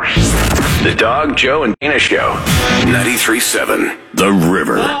The Dog, Joe, and Dana Show. 93.7 The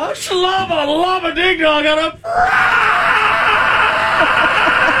River. Oh, slubba ding dong on a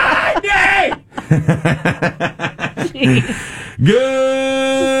Friday!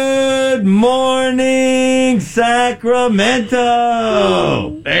 Good morning,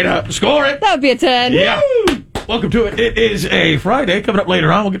 Sacramento. Dana, score it. That would be a 10. Yeah. Welcome to it. It is a Friday. Coming up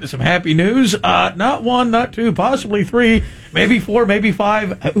later on, we'll get to some happy news. Not one, not two, possibly three, maybe four, maybe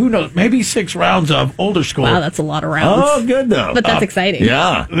five. Who knows? Maybe 6 rounds of older school. Wow, that's a lot of rounds. Oh, good though. But that's exciting.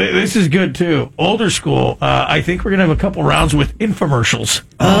 Yeah. This is good too. Older school. I think we're going to have a couple rounds with infomercials.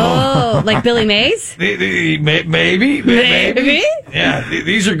 Oh, like Billy Mays? Maybe. Yeah,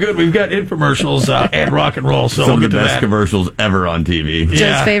 these are good. We've got infomercials and rock and roll. So Some we'll of the get to best that. commercials ever on TV.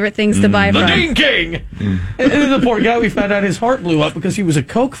 Joe's favorite things to buy The from. Dean King. And the poor guy, we found out his heart blew up because he was a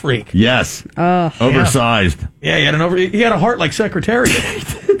coke freak. Yes. Oh, Oversized. Yeah, he had a heart like Secretariat.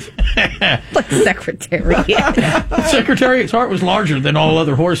 like Secretariat. Secretariat's heart was larger than all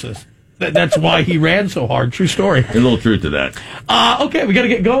other horses. That's why he ran so hard. True story. There's a little truth to that. Okay, we got to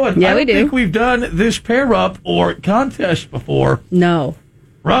get going. Yeah, I we don't do. think we've done this pair up or contest before. No.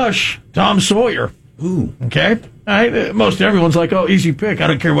 Rush, Tom Sawyer. Ooh. Okay. All right. Most everyone's like, oh, easy pick. I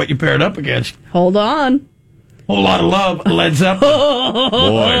don't care what you paired up against. Hold on. Whole lot of love, Led Zeppelin.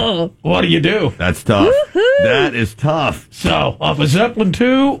 Boy, What do you do? that's tough. Woo-hoo. That is tough. So, off of Zeppelin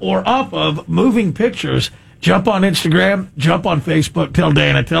 2 or off of Moving Pictures, jump on Instagram, jump on Facebook, tell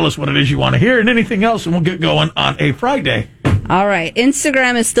Dana, tell us what it is you want to hear, and anything else, and we'll get going on a Friday. All right.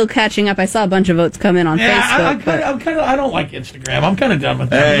 Instagram is still catching up. I saw a bunch of votes come in on Facebook. I don't like Instagram. I'm kind of done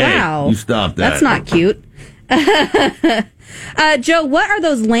with that. Hey, Wow. you stop that. That's not cute. Joe, what are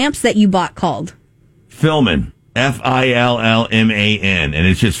those lamps that you bought called? Filmin. Fillman, and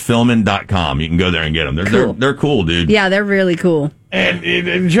it's just filmin.com. You can go there and get them. They're cool, dude. Yeah, they're really cool.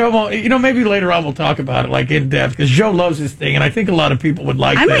 And Joe, maybe later on we'll talk about it, like in depth, because Joe loves this thing, and I think a lot of people would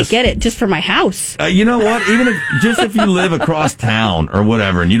like I this. might get it just for my house. You know what? Even if you live across town or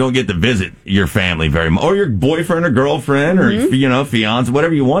whatever, and you don't get to visit your family very much, or your boyfriend or girlfriend or fiance,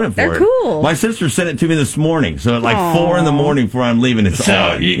 whatever you want it for. They're cool. My sister sent it to me this morning, so at like 4 a.m. before I'm leaving, it's So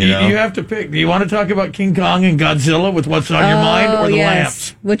on. you have to pick. Do you want to talk about King Kong and Godzilla with what's on your mind, or the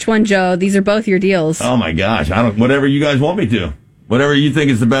lamps? Which one, Joe? These are both your deals. Oh my gosh! Whatever you guys want me to. Whatever you think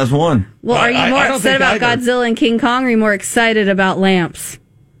is the best one. Well, are you more I don't upset think about either. Godzilla and King Kong, or are you more excited about lamps?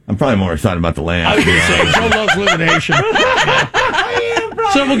 I'm probably more excited about the lamp. I was going to say, Joe loves illumination.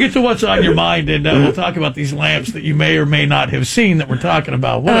 So we'll get to what's on your mind, and we'll talk about these lamps that you may or may not have seen that we're talking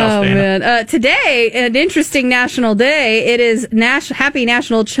about. What else, Dana? Man. Today, an interesting national day. It is Happy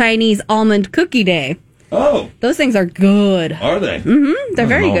National Chinese Almond Cookie Day. Oh, Those things are good. are they? Mm-hmm. They're I'm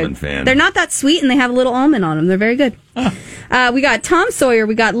very an good. almond fan. They're not that sweet, and they have a little almond on them. They're very good. We got Tom Sawyer.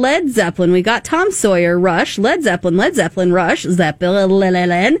 We got Led Zeppelin. We got Tom Sawyer, Rush, Led Zeppelin, Rush,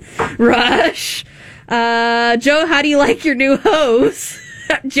 Zeppelin, Rush. Joe, how do you like your new hose?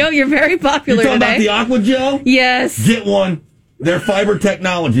 Joe, you're very popular You're talking today. about the Aqua Gel? Yes. Get one. They're fiber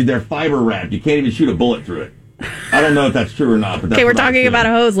technology. They're fiber wrapped. You can't even shoot a bullet through it. I don't know if that's true or not. But that's Okay, we're what I'm talking about a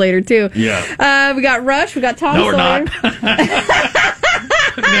feeling. hose later, too. Yeah. We got Rush. We got Tom No, we're Sawyer. not.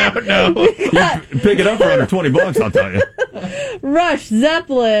 No. You pick it up for under $20, I'll tell you. Rush,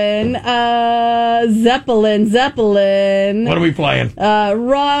 Zeppelin, Zeppelin. What are we playing?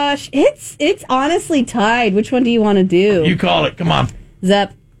 Rush. It's honestly tied. Which one do you want to do? You call it. Come on.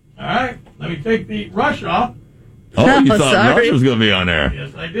 Zepp. All right. Let me take the Rush off. Oh, you Oh, thought sorry. Rush was going to be on there.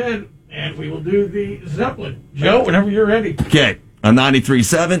 Yes, I did. And we will do the Zeppelin. Joe, whenever you're ready. Okay. On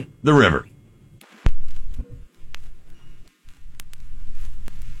 93.7, The River.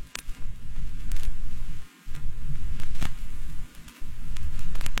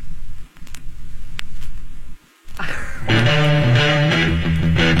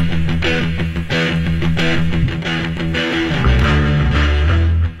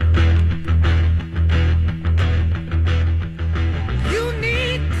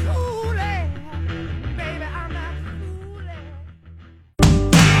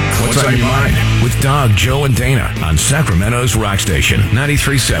 What's on your mind? With Dog, Joe, and Dana on Sacramento's rock station,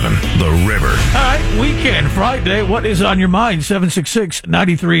 93.7 The River. All right, weekend, Friday. What is on your mind?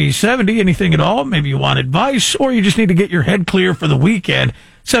 766-9370. Anything at all? Maybe you want advice, or you just need to get your head clear for the weekend.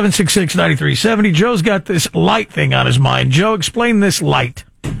 766-9370. Joe's got this light thing on his mind. Joe, explain this light.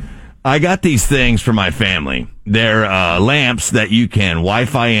 I got these things for my family. They're lamps that you can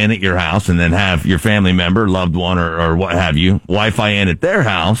Wi-Fi in at your house and then have your family member, loved one, or what have you, Wi-Fi in at their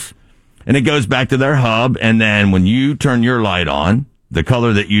house. And it goes back to their hub. And then when you turn your light on, the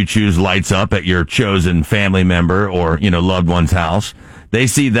color that you choose lights up at your chosen family member or, loved one's house. They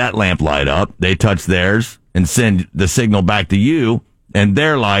see that lamp light up, they touch theirs and send the signal back to you, and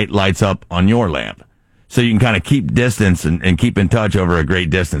their light lights up on your lamp. So you can kind of keep distance and keep in touch over a great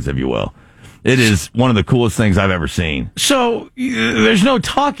distance, if you will. It is one of the coolest things I've ever seen. So there's no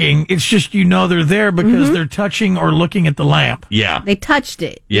talking. It's just they're there because they're touching or looking at the lamp. Yeah. They touched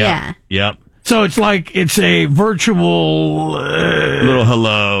it. Yeah. Yep. So it's like it's a virtual... little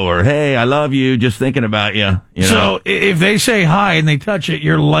hello or, hey, I love you, just thinking about you. So if they say hi and they touch it,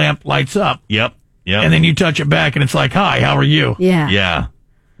 your lamp lights up. Yep. And then you touch it back and it's like, hi, how are you? Yeah. Yeah.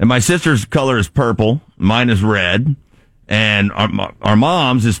 And my sister's color is purple. Mine is red. And our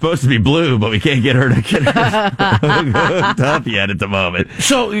mom's is supposed to be blue, but we can't get her to get hooked up yet at the moment.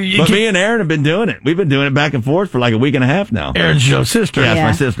 So me and Aaron have been doing it. We've been doing it back and forth for like a week and a half now. Aaron's Joe's sister. Yeah, it's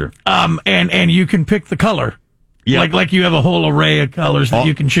my sister. And you can pick the color. Yeah. Like you have a whole array of colors that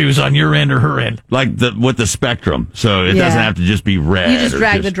you can choose on your end or her end. Like with the spectrum. So it doesn't have to just be red. You just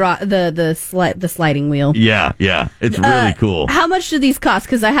drag the sliding wheel. Yeah. It's really cool. How much do these cost?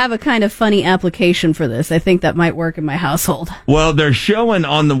 Because I have a kind of funny application for this. I think that might work in my household. Well, they're showing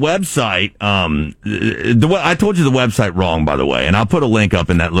on the website, I told you the website wrong, by the way, and I'll put a link up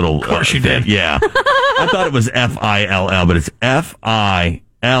in that little... Of course you did. Yeah. I thought it was F-I-L-L, but it's F-I-L-I-M-I-N.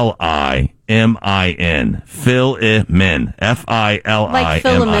 Fill-I-min. F-I-L-I-M-I-N. Like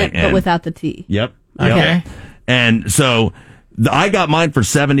filament, but without the T. Yep. Okay. And so I got mine for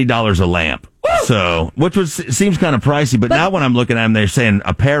 $70 a lamp. So, seems kind of pricey, but now when I'm looking at them, they're saying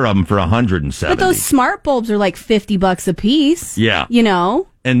a pair of them for $170. But those smart bulbs are like $50 a piece. Yeah.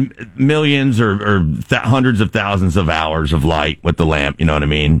 And millions or hundreds of thousands of hours of light with the lamp, you know what I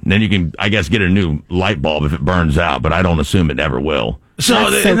mean? And then you can, I guess, get a new light bulb if it burns out, but I don't assume it ever will.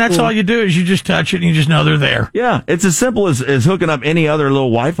 That's all you do is you just touch it and you just know they're there. Yeah, it's as simple as hooking up any other little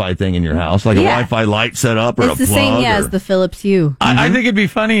Wi-Fi thing in your house, like a Wi-Fi light set up or it's a plug. It's the same as the Philips Hue. I think it'd be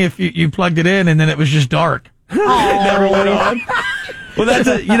funny if you plugged it in and then it was just dark. It never went on.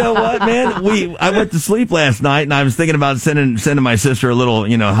 Well, you know what, man? I went to sleep last night and I was thinking about sending my sister a little,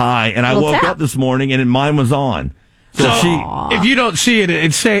 hi, and I woke up this morning and mine was on. So if you don't see it,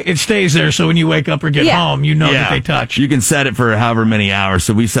 it stays there. So when you wake up or get home, you know that they touch. You can set it for however many hours.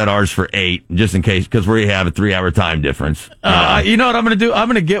 So we set ours for 8, just in case, because we have a 3-hour time difference. You know what I'm going to do? I'm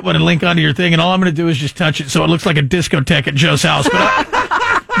going to get one and link onto your thing, and all I'm going to do is just touch it, so it looks like a discotheque at Joe's house. But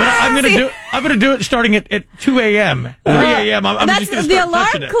I'm going to do it starting at 2 a.m., 3 a.m. I'm That's just going to the start alarm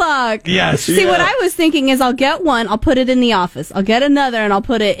touching it. clock. Yes. See, what I was thinking is I'll get one, I'll put it in the office. I'll get another, and I'll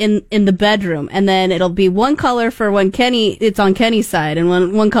put it in the bedroom. And then it'll be one color for when it's on Kenny's side, and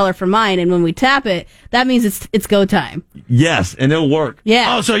one color for mine. And when we tap it, that means it's go time. Yes, and it'll work.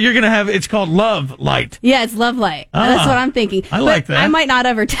 Yeah. Oh, so you're going to have, it's called Love Light. Yeah, it's Love Light. That's what I'm thinking. I like that. I might not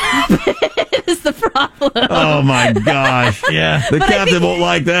ever tap it, is the problem. Oh, my gosh. Yeah. The captain won't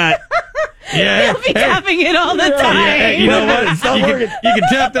like that. Yeah, He'll be tapping it all the time. Yeah, you know what? You can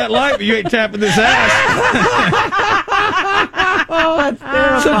tap that light, but you ain't tapping this ass. That's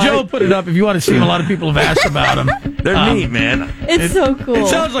terrible. So Joe put it up. If you want to see him, a lot of people have asked about him. They're neat, man. It's so cool. It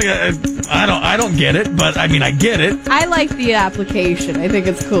sounds like I don't get it, but I mean I get it. I like the application. I think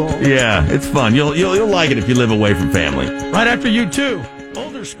it's cool. Yeah, it's fun. You'll like it if you live away from family. Right after you too.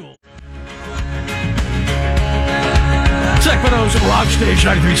 Older school. Sacramento's Rock Station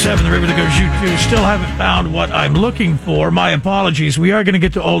 93.7, the river that goes U2. Still haven't found what I'm looking for. My apologies. We are going to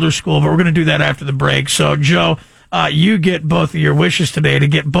get to older school, but we're going to do that after the break. So, Joe, you get both of your wishes today to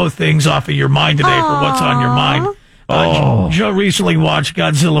get both things off of your mind today for what's on your mind. Joe recently watched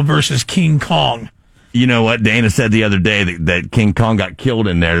Godzilla versus King Kong. You know what? Dana said the other day that King Kong got killed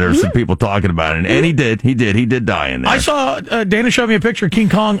in there. There's some people talking about it. And he did die in there. I saw Dana show me a picture of King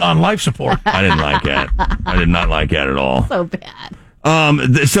Kong on life support. I didn't like that. I did not like that at all. So bad.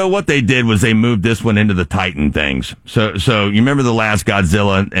 So what they did was they moved this one into the Titan things. So you remember the last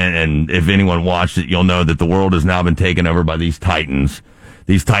Godzilla, and if anyone watched it, you'll know that the world has now been taken over by these Titans.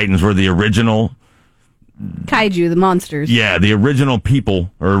 These Titans were the original Kaiju, the monsters. Yeah, the original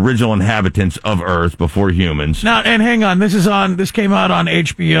people or original inhabitants of Earth before humans. Now, and hang on, this came out on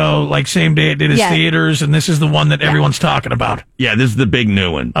HBO like same day it did its theaters, and this is the one that everyone's talking about. Yeah, this is the big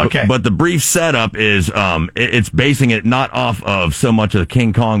new one. Okay. But the brief setup is it's basing it not off of so much of the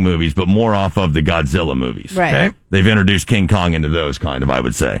King Kong movies, but more off of the Godzilla movies. Right. Okay. They've introduced King Kong into those kind of, I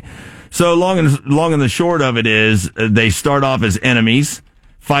would say. So long and the short of it is they start off as enemies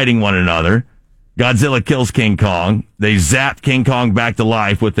fighting one another. Godzilla kills King Kong. They zap King Kong back to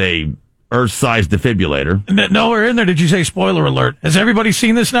life with a Earth-sized defibrillator. Nowhere in there did you say spoiler alert. Has everybody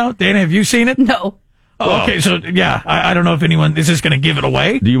seen this now? Dana, have you seen it? No. Oh, okay, so yeah, I don't know if anyone is this going to give it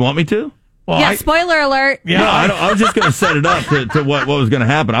away. Do you want me to? Well, Yeah, spoiler alert. Yeah, No, I was just going to set it up to what was going to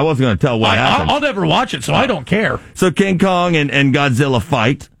happen. I wasn't going to tell what happened. I'll never watch it, so I don't care. So King Kong and Godzilla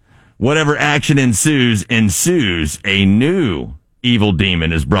fight. Whatever action ensues. A new evil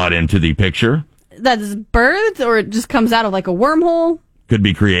demon is brought into the picture. That's birds, or it just comes out of like a wormhole? Could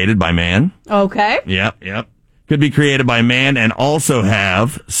be created by man. Okay. Yep. Could be created by man and also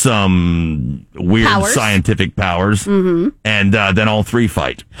have some weird scientific powers. Mm-hmm. And then all three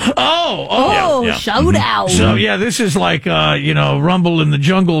fight. Oh, showdown. So, this is like, Rumble in the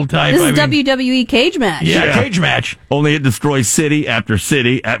Jungle type. This is WWE cage match. Yeah, cage match. Only it destroys city after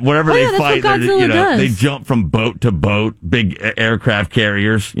city. Wherever they fight, that's what Godzilla does. They jump from boat to boat, big aircraft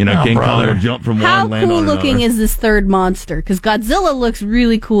carriers. King Kong will jump from How one land on another. cool looking is this third monster? Because Godzilla looks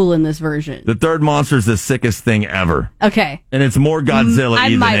really cool in this version. The third monster is the sickest thing ever. Okay. And it's more Godzilla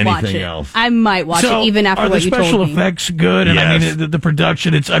than anything else. I might watch it even after what you told me. Are the special effects good? And Yes. I mean, the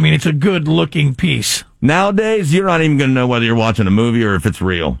production, it's a good looking piece. Nowadays, you're not even going to know whether you're watching a movie or if it's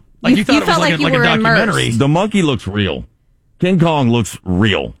real. Like you thought it was felt like you were a documentary. immersed. The monkey looks real. King Kong looks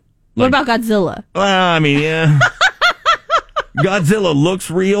real. What about Godzilla? Well, I mean, yeah. Godzilla looks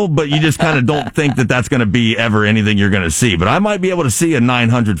real, but you just kind of don't think that that's going to be ever anything you're going to see. But I might be able to see a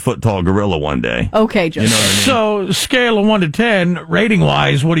 900-foot tall gorilla one day. Okay, Joe. You know what I mean? So, scale of 1 to 10,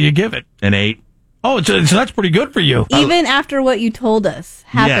 rating-wise, what do you give it? An 8. Oh, so that's pretty good for you. Even after what you told us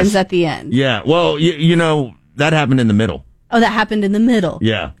happens at the end. Yeah. Well, that happened in the middle. Oh, that happened in the middle.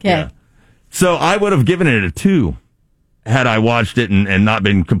 Yeah. Okay. Yeah. So I would have given it a 2 had I watched it and not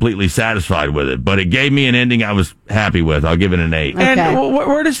been completely satisfied with it. But it gave me an ending I was happy with. I'll give it an 8. Okay. And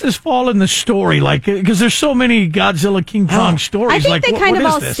where does this fall in the story? Like, because there's so many Godzilla King Kong stories. I think like, they kind of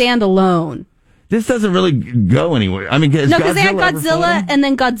all stand alone. This doesn't really go anywhere. I mean, No, because they had Godzilla and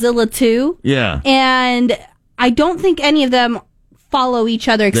then Godzilla 2. Yeah. And I don't think any of them follow each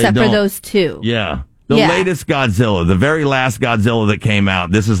other except for those two. Yeah. The latest Godzilla, the very last Godzilla that came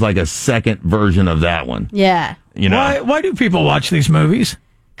out, this is like a second version of that one. Yeah. Why do people watch these movies?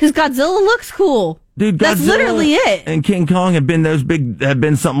 Because Godzilla looks cool. Dude, that's Godzilla literally it. And King Kong have been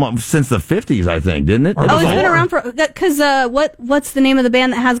something since the 50s, I think, didn't it? Oh, it's been around for, because what's the name of the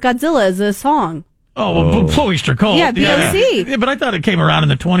band that has Godzilla as a song? Oh, Easter Cold. Yeah, BOC. Yeah, but I thought it came around in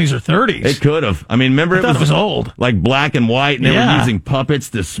the 20s or 30s. It could have. I mean, remember it was old. Like black and white, and they were using puppets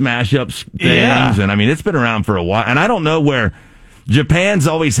to smash up things. Yeah. And I mean, it's been around for a while. And I don't know where Japan's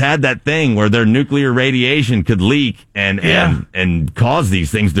always had that thing where their nuclear radiation could leak and cause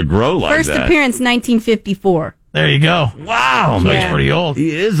these things to grow like First that. appearance, 1954. There you go. Wow, So man. he's pretty old.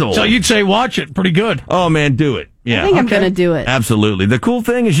 He is old. So you'd say watch it. Pretty good. Oh, man, do it. Yeah. I think I'm going to do it. Absolutely. The cool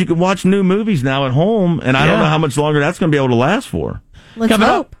thing is you can watch new movies now at home, and I don't know how much longer that's going to be able to last for. Let's Coming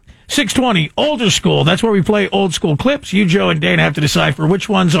hope. up, 620, older school. That's where we play old school clips. You, Joe, and Dana have to decide for which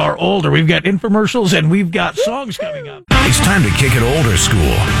ones are older. We've got infomercials, and we've got songs coming up. It's time to kick it older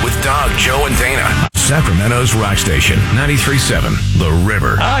school with Dog, Joe, and Dana. Sacramento's rock station, 93.7, The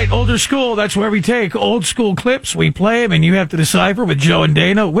River. All right, older school. That's where we take old school clips. We play them, and you have to decipher with Joe and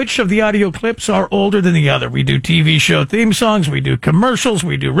Dana which of the audio clips are older than the other. We do TV show theme songs, we do commercials,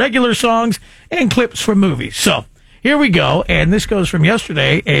 we do regular songs, and clips from movies. So here we go, and this goes from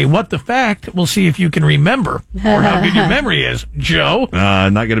yesterday, a What the Fact. We'll see if you can remember, or how good your memory is. Joe?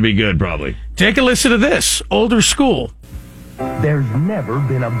 Not going to be good, probably. Take a listen to this. Older school. There's never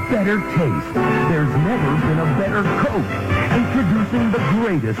been a better taste. There's never been a better Coke. Introducing the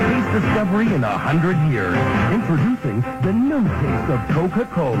greatest taste discovery in 100 years. Introducing the new taste of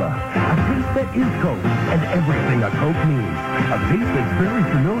Coca-Cola. A taste that is Coke and everything a Coke means. A taste that's very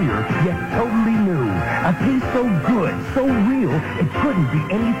familiar, yet totally new. A taste so good, so real, it couldn't be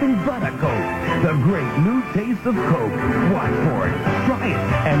anything but a Coke. The great new taste of Coke. Watch for it, try it,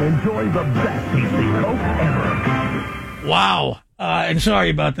 and enjoy the best tasting Coke ever. Wow. And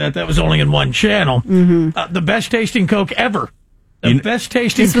sorry about that. That was only in one channel. Mm-hmm. The best tasting Coke ever. The best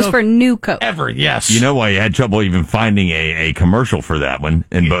tasting This was Coke for new Coke. ever, yes. You know why you had trouble even finding a commercial for that one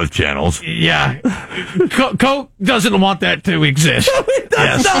in both channels? Yeah. Coke doesn't want that to exist. It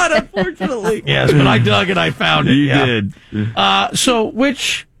does not, unfortunately. Yes, but I dug and I found it. You yeah. did. So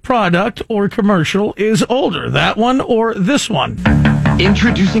which product or commercial is older, that one or this one?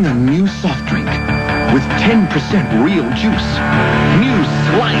 Introducing a new soft drink with 10% real juice. New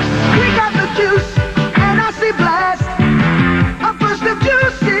Slice. We got the juice and icy blast. A burst of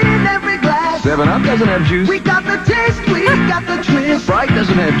juice in every glass. 7-Up doesn't have juice. We got the taste, we got the twist. Sprite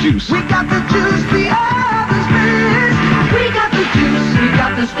doesn't have juice. We got the juice, the others miss. We got the juice, we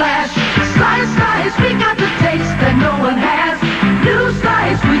got the splash. Slice, slice, we got the taste that no one has. New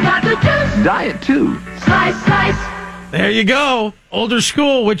Slice, we got the juice. Diet too. Slice, slice. There you go. Older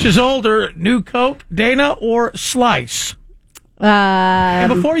school, which is older? New Coke, Dana, or Slice?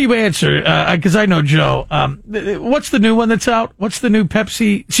 And before you answer, because I know Joe, what's the new one that's out? What's the new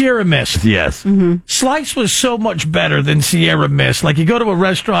Pepsi? Sierra Mist. Yes. Slice was so much better than Sierra Mist. Like, you go to a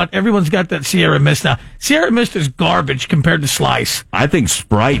restaurant, everyone's got that Sierra Mist now. Sierra Mist is garbage compared to Slice. I think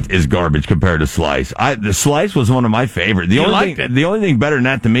Sprite is garbage compared to Slice. The Slice was one of my favorites. The only thing better than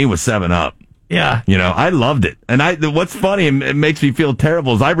that to me was 7-Up. Yeah. You know, I loved it. And what's funny, it makes me feel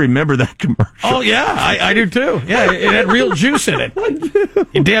terrible, is I remember that commercial. Oh, yeah, I do too. Yeah, it had real juice in it.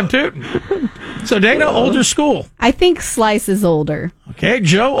 You damn tootin'. So, Dana, older school. I think Slice is older. Okay,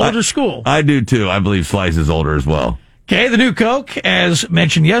 Joe, older school. I do too. I believe Slice is older as well. Okay, the new Coke, as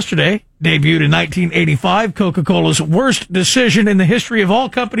mentioned yesterday, debuted in 1985. Coca-Cola's worst decision in the history of all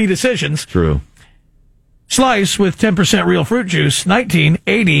company decisions. True. Slice with 10% real fruit juice,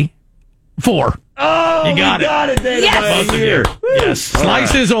 1984. Oh, you got it, Dana. Yes. Both of you. Yes,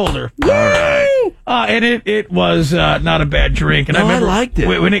 Slice is older. All right. And it was not a bad drink. And I remember liked it.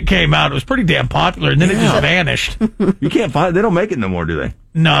 when it came out, it was pretty damn popular, and then it just vanished. You can't find it. They don't make it no more, do they?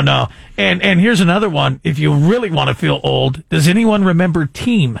 No. And here's another one. If you really want to feel old, does anyone remember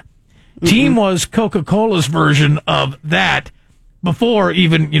Team? Team was Coca-Cola's version of that. Before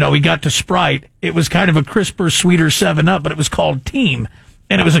even, we got to Sprite, it was kind of a crisper, sweeter 7-Up, but it was called Team.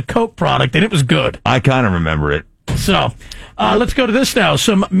 And it was a Coke product, and it was good. I kind of remember it. So, let's go to this now.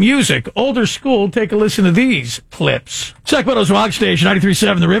 Some music. Older school. Take a listen to these clips. Sacramento's Rock Station,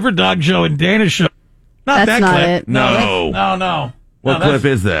 93.7 The River, Dog, Joe, and Dana Show. Not That's that not clip. it. No. What clip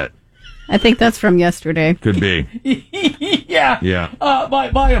is that? I think that's from yesterday. Could be. Yeah. Yeah.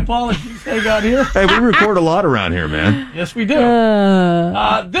 My apologies. Hang on here. Hey, we record a lot around here, man. Yes, we do.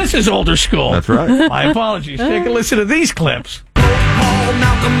 This is older school. That's right. My apologies. Take a listen to these clips. Paul,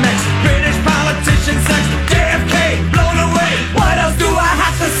 Malcolm X, British politician, sex, JFK, blown away. What else do I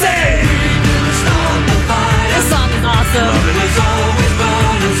have to say? We didn't start the fire. This song is awesome. It was always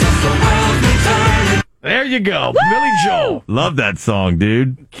burning since the world been turning. There you go. Billy Joel. Love that song,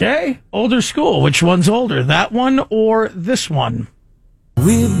 dude. Okay. Older school. Which one's older? That one or this one?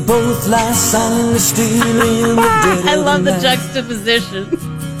 We both lie silently stealing the dead I of love the night. juxtaposition.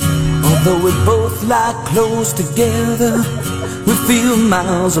 Although we both lie close together, we feel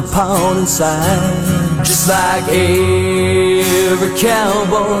miles apart inside. Just like every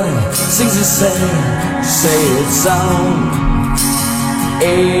cowboy sings a sad song.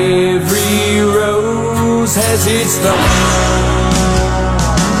 Every rose has its thorn.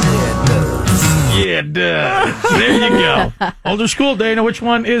 Yeah, it does. There you go. Older school, Dana. Which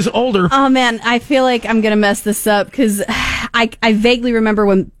one is older? Oh, man, I feel like I'm going to mess this up because I vaguely remember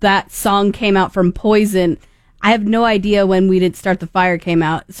when that song came out from Poison. I have no idea when We Didn't Start the Fire came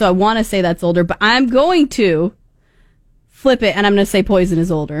out, so I want to say that's older, but I'm going to flip it, and I'm going to say Poison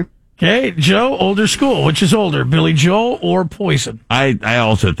is older. Okay, Joe, older school. Which is older, Billy Joel or Poison? I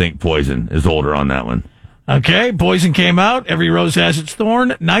also think Poison is older on that one. Okay, Poison came out. Every Rose Has Its Thorn,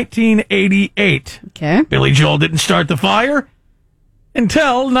 1988. Okay. Billy Joel didn't start the fire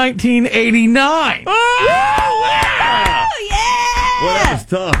until 1989. Well, that was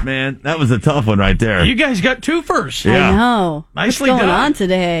tough, man. That was a tough one right there. You guys got two first. Yeah. I know. Nicely What's going done. on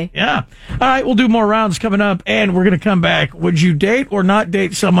today? Yeah. All right, we'll do more rounds coming up, and we're going to come back. Would you date or not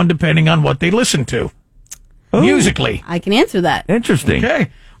date someone depending on what they listen to? Ooh. Musically. I can answer that. Interesting.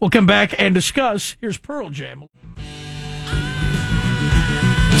 Okay. We'll come back and discuss. Here's Pearl Jam.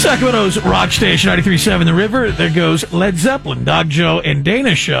 Sacramento's Rock Station, 93.7 The River. There goes Led Zeppelin, Dog Joe, and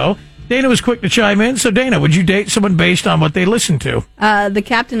Dana Show. Dana was quick to chime in. So, Dana, would you date someone based on what they listen to? The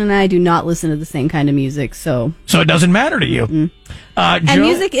captain and I do not listen to the same kind of music, so So it doesn't matter to you. and Joe,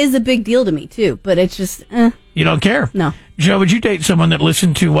 music is a big deal to me too. But it's just you don't care. no. Joe, would you date someone that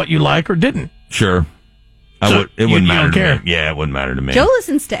listened to what you like or didn't? Sure. So It wouldn't you matter don't to care? me. Yeah, it wouldn't matter to me. Joe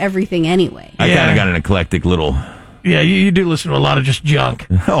listens to everything anyway. I Yeah. kind of got an eclectic little... Yeah, you do listen to a lot of just junk.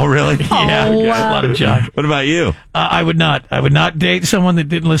 Oh, really? Yeah, a lot of junk. What about you? I would not. I would not date someone that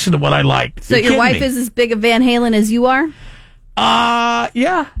didn't listen to what I liked. So You're your wife kidding me. is as big a Van Halen as you are,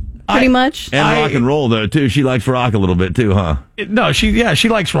 Yeah. pretty much. And rock and roll, though, too. She likes rock a little bit, too, huh? No, she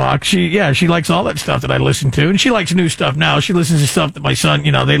likes rock. She likes all that stuff that I listen to, and she likes new stuff now. She listens to stuff that my son,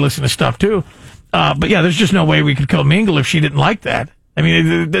 they listen to stuff too. But yeah, there's just no way we could commingle if she didn't like that. I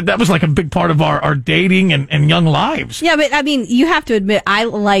mean, that was like a big part of our dating and young lives. Yeah, but I mean, you have to admit, I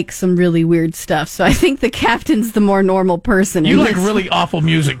like some really weird stuff. So I think the captain's the more normal person. You in like this. really awful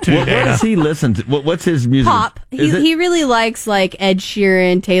music too, What Dana. does he listen to? What's his music? Pop. Is it? He really likes like Ed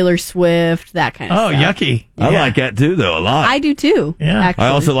Sheeran, Taylor Swift, that kind of Oh, stuff. yucky. I Yeah. like that, too, though, a lot. I do too. Yeah. Actually. I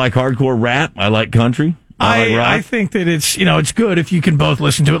also like hardcore rap. I like country. I think that it's good if you can both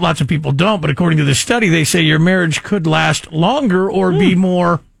listen to it. Lots of people don't, but according to the study, they say your marriage could last longer or be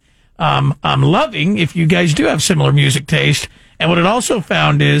more loving if you guys do have similar music taste. And what it also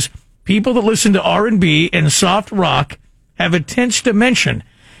found is people that listen to R&B and soft rock have a 10th dimension,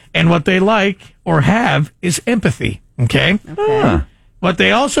 and what they like or have is empathy. Okay. What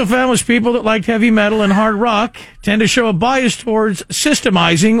they also found was people that liked heavy metal and hard rock tend to show a bias towards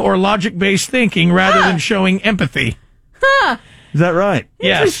systemizing or logic-based thinking rather than showing empathy. Is that right?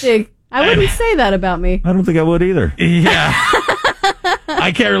 Yes. Interesting. I wouldn't say that about me. I don't think I would either. Yeah.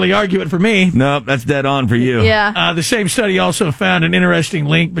 I can't really argue it for me. Nope, that's dead on for you. Yeah. The same study also found an interesting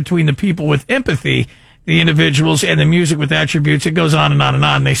link between the people with empathy, the individuals, and the music with attributes. It goes on and on and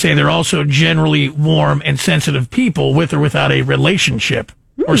on. They say they're also generally warm and sensitive people with or without a relationship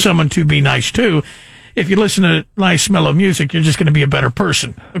or someone to be nice to. If you listen to nice, mellow music, you're just going to be a better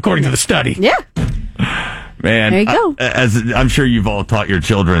person, according to the study. Yeah. Man, There you go. As I'm sure you've all taught your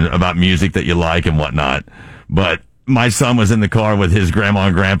children about music that you like and whatnot, but my son was in the car with his grandma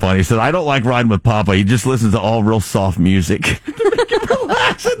and grandpa, and he said, I don't like riding with Papa. He just listens to all real soft music. To make him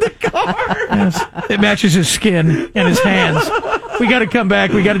relax in the car. Yes. It matches his skin and his hands. We got to come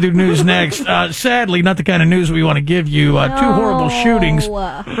back. We got to do news next. Sadly, not the kind of news we want to give you. 2 horrible shootings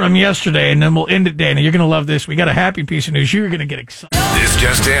from yesterday, and then we'll end it, Dana. You're going to love this. We got a happy piece of news. You're going to get excited. This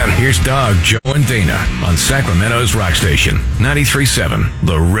just in. Here's Dog, Joe, and Dana on Sacramento's Rock Station, 93.7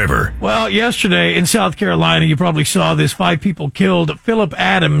 The River. Well, yesterday in South Carolina, you probably saw this. 5 people killed. Philip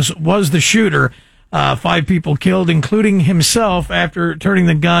Adams was the shooter. 5 people killed, including himself, after turning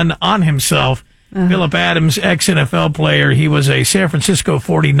the gun on himself. Philip Adams, ex-NFL player. He was a San Francisco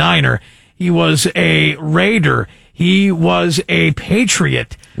 49er. He was a Raider. He was a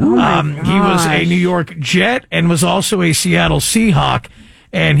Patriot. He was a New York Jet and was also a Seattle Seahawk.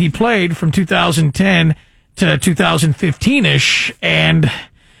 And he played from 2010 to 2015-ish and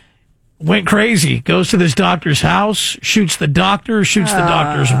went crazy. Goes to this doctor's house, shoots the doctor, shoots the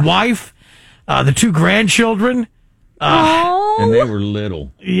doctor's wife, the 2 grandchildren. And they were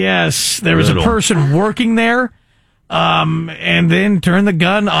little. Yes, there was a person working there, and then turned the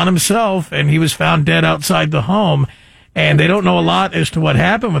gun on himself, and he was found dead outside the home. And they don't know a lot as to what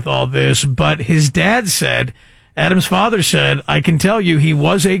happened with all this, but his dad said, Adam's father said, I can tell you he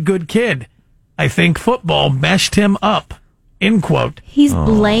was a good kid. I think football messed him up. End quote. He's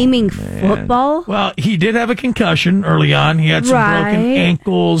blaming football? Well, he did have a concussion early on. He had some broken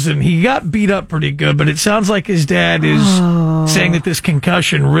ankles, and he got beat up pretty good, but it sounds like his dad is saying that this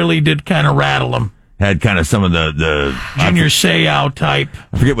concussion really did kind of rattle him. Had kind of some of the Junior Seau type.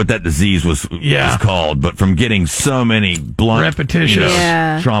 I forget what that disease was called, but from getting so many blunt repetitions,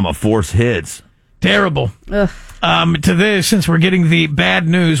 trauma force hits. Terrible. To this, since we're getting the bad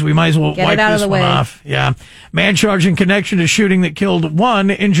news, we might as well wipe this one off. Yeah. Man charged in connection to shooting that killed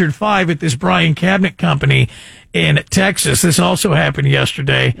 1, injured 5 at this Bryan Cabinet Company in Texas. This also happened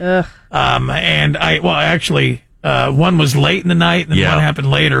yesterday. And one was late in the night, and then one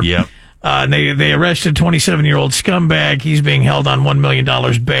happened later. Yep. And they arrested 27-year-old scumbag. He's being held on $1 million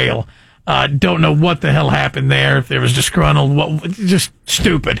bail. Don't know what the hell happened there. If there was disgruntled, just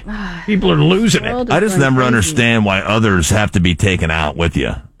stupid. People are losing it. I just never understand why others have to be taken out with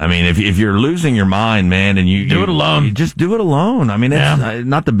you. I mean, if you're losing your mind, man, and you do it alone, you just do it alone. I mean, it's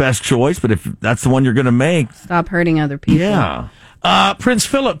not the best choice, but if that's the one you're going to make, stop hurting other people. Yeah. Prince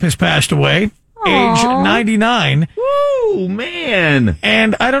Philip has passed away, age 99. Woo, man!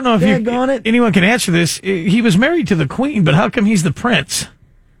 And I don't know if anyone can answer this. He was married to the Queen, but how come he's the prince?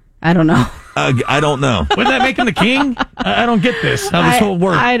 I don't know. I don't know. Wouldn't that make him the king? I don't get this. How this whole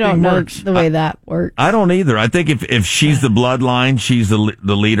I don't know the way that works. I don't either. I think if she's the bloodline, she's the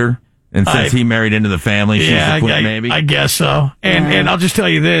leader. And since he married into the family, she's the queen, maybe? I guess so. And I'll just tell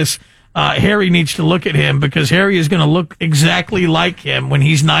you this. Harry needs to look at him because Harry is going to look exactly like him when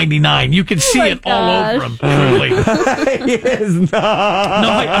he's 99. You can see it all over him, truly. He is not. No,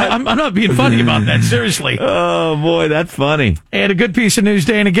 I'm not being funny about that. Seriously. Oh, boy, that's funny. And a good piece of news,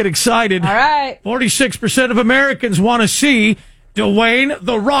 Dana. Get excited. All right. 46% of Americans want to see Dwayne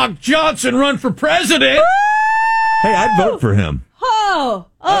 "The Rock" Johnson run for president. Woo! Hey, I'd vote for him.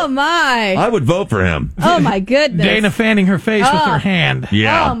 Oh my. I would vote for him. Oh, my goodness. Dana fanning her face with her hand.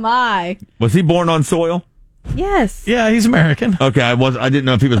 Yeah. Oh, my. Was he born on soil? Yes. Yeah, he's American. Okay, I didn't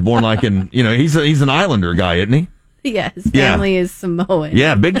know if he was born like in, he's an Islander guy, isn't he? Yeah, his family is Samoan.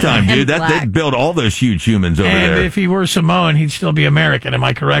 Yeah, big time, dude. They built all those huge humans over there. And if he were Samoan, he'd still be American. Am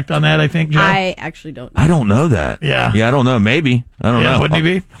I correct on that, I think, Joe? I actually don't know. I don't know that. Yeah. Yeah, I don't know. Maybe. I don't know. Wouldn't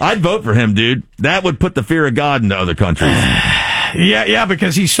he be? I'd vote for him, dude. That would put the fear of God into other countries. Yeah,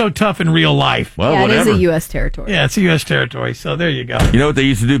 because he's so tough in real life. Well, yeah, whatever. it is a U.S. territory. Yeah, it's a U.S. territory, so there you go. You know what they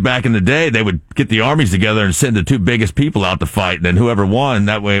used to do back in the day? They would get the armies together and send the two biggest people out to fight, and then whoever won,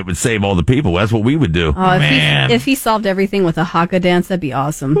 that way it would save all the people. That's what we would do. Oh, Man. if he solved everything with a haka dance, that'd be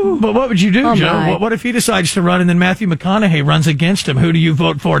awesome. But what would you do, Oh, Joe? my. What if he decides to run and then Matthew McConaughey runs against him? Who do you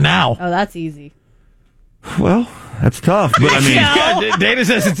vote for now? Oh, that's easy. Well, that's tough, but I mean, Yeah, Dana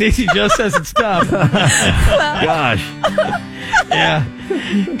says it's easy. Joe says it's tough. gosh. Yeah.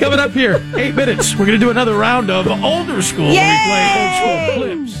 Coming up here, 8 minutes. We're going to do another round of older school. Where we play old school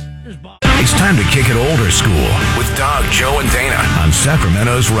clips. Here's Bob. It's time to kick it older school with Dog, Joe, and Dana on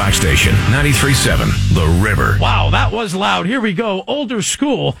Sacramento's rock station, 93.7 The River. Wow, that was loud. Here we go. Older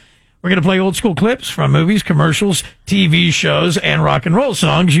school. We're going to play old school clips from movies, commercials, TV shows, and rock and roll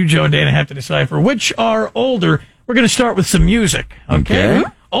songs. You, Joe, and Dana have to decipher which are older. We're going to start with some music. Okay?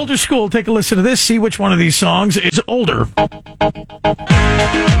 Older school. Take a listen to this. See which one of these songs is older.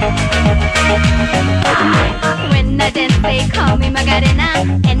 When I dance, they call me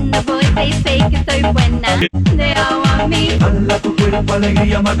Macarena, and the boys they say que soy buena. They all want me. Dala tu cuerpo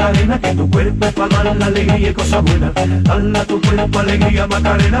alegría Macarena, que tu cuerpo es para dar la alegría y cosas buenas. Dala tu cuerpo alegría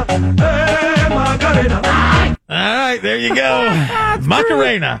Macarena, Macarena. All right, there you go.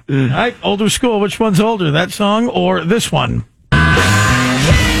 Macarena. All right, older school. Which one's older, that song or this one?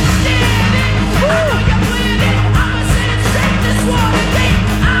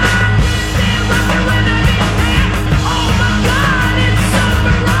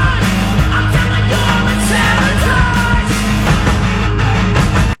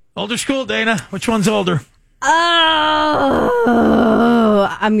 Older school, Dana. Which one's older? Oh,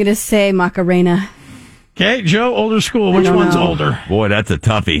 I'm going to say Macarena. Okay, Joe, older school. Which don't one's know. older? Boy, that's a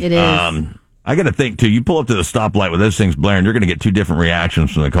toughie. It is. I got to think, too. You pull up to the stoplight with those things blaring, you're going to get two different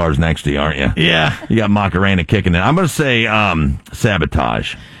reactions from the cars next to you, aren't you? Yeah. You got Macarena kicking in. I'm going to say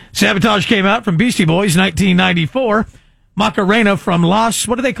Sabotage. Sabotage came out from Beastie Boys, 1994. Macarena from Los,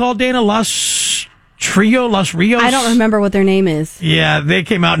 what do they call Dana? Los Rios? I don't remember what their name is. Yeah, they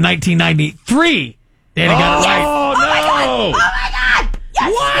came out in 1993. Dana got it right. Oh, no! Oh, my God!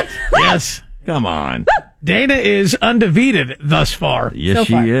 Yes! What? Yes. Come on. Dana is undefeated thus far. Yes, So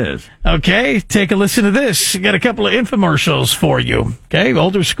she far. is. Okay, take a listen to this. Got a couple of infomercials for you. Okay,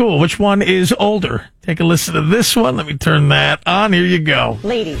 older school. Which one is older? Take a listen to this one. Let me turn that on. Here you go.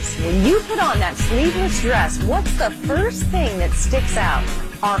 Ladies, when you put on that sleeveless dress, what's the first thing that sticks out?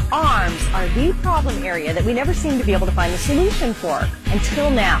 Our arms are the problem area that we never seem to be able to find a solution for until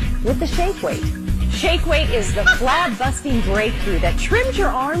now with the Shake Weight. Shake Weight is the flab-busting breakthrough that trims your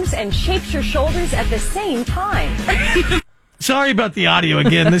arms and shapes your shoulders at the same time. Sorry about the audio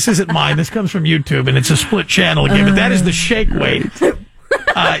again. This isn't mine. This comes from YouTube, and it's a split channel again. But that is the Shake Weight.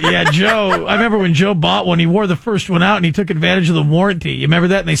 Yeah, Joe. I remember when Joe bought one. He wore the first one out, and he took advantage of the warranty. You remember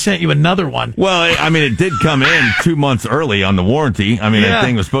that? And they sent you another one. Well, I mean, it did come in 2 months early on the warranty. I mean, Yeah. that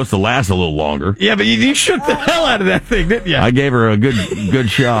thing was supposed to last a little longer. Yeah, but you shook the hell out of that thing, didn't you? I gave her a good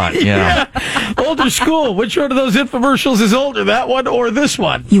shot. Yeah. Older school. Which one of those infomercials is older, that one or this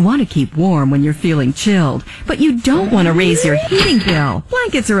one? You want to keep warm when you're feeling chilled, but you don't want to raise your heating bill.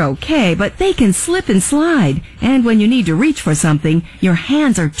 Blankets are okay, but they can slip and slide. And when you need to reach for something, your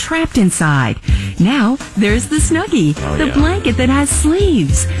hands are trapped inside. Now, there's the Snuggie, the blanket that has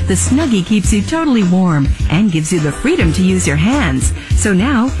sleeves. The Snuggie keeps you totally warm and gives you the freedom to use your hands. So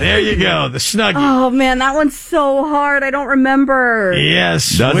now, There you go, the Snuggie. Oh, man, that one's so hard. I don't remember.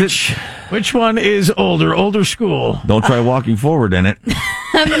 Yes. Does Which one is older? Older school. Don't try walking forward in it.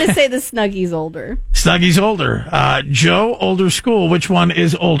 I'm going to say the Snuggie's older. Snuggie's older. Joe, older school. Which one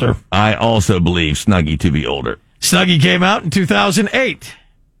is older? I also believe Snuggie to be older. Snuggie came out in 2008.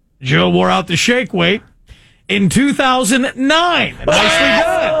 Joe wore out the Shake Weight in 2009. Nicely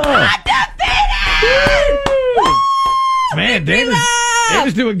done. Man,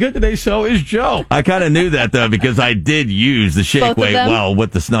 Dana's doing good today, so is Joe. I kind of knew that, though, because I did use the Shake Both of Weight them? well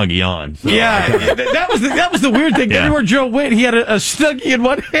with the Snuggie on. So Yeah, that was the weird thing. Yeah. Everywhere Joe went, he had a Snuggie in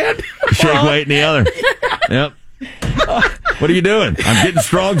one hand. Shake Weight in the other. Yep. What are you doing? I'm getting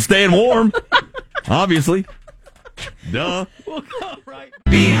strong, staying warm. Obviously. Duh. We'll come right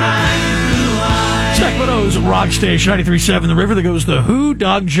behind Sacramento's rock station, 93.7 The River. That goes to Who,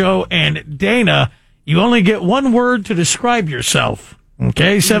 Dog, Joe, and Dana. You only get one word to describe yourself.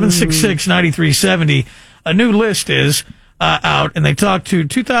 Okay, 766-9370. A new list is out, and they talked to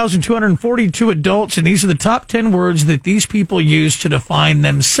 2,242 adults, and these are the top 10 words that these people use to define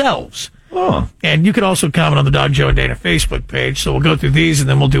themselves. Oh. And you could also comment on the Dog, Joe, and Dana Facebook page, so we'll go through these, and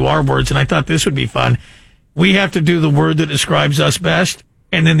then we'll do our words, and I thought this would be fun. We have to do the word that describes us best,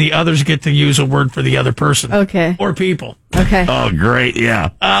 and then the others get to use a word for the other person. Okay. Or people. Okay. Oh, great. Yeah.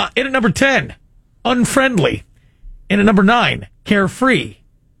 In at number 10, unfriendly. In at number 9, carefree,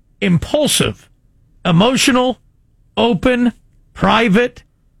 impulsive, emotional, open, private,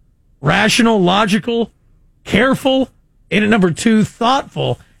 rational, logical, careful. In at number 2,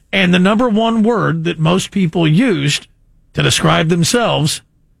 thoughtful. And the number 1 word that most people used to describe themselves,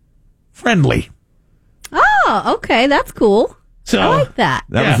 friendly. Oh, okay. That's cool. So, I like that.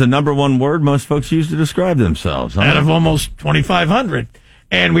 That was the number 1 word most folks use to describe themselves. Huh? Out of almost 2,500.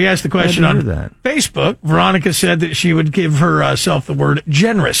 And we asked the question on Facebook. Veronica said that she would give herself the word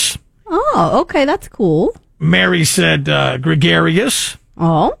generous. Oh, okay. That's cool. Mary said gregarious.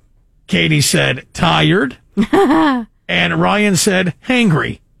 Oh. Katie said tired. And Ryan said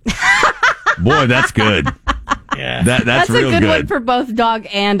hangry. Boy, that's good. Yeah. That's real a good one for both Dog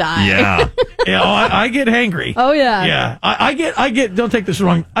and I. Yeah. Yeah, I get hangry. Oh, yeah. Yeah. I get, don't take this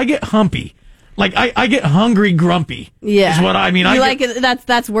wrong, I get humpy. Like, I get hungry grumpy. Yeah. Is what I mean.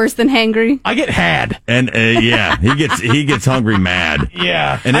 That's worse than hangry? I get had. And, yeah, he gets hungry mad.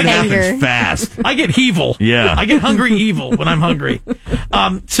 Yeah. And it happens fast. I get heevil. Yeah. I get hungry evil when I'm hungry.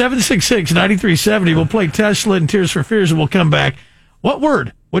 766-9370. We'll play Tesla and Tears for Fears, and we'll come back. What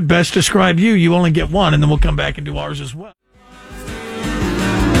word would best describe you? You only get one, and then we'll come back and do ours as well.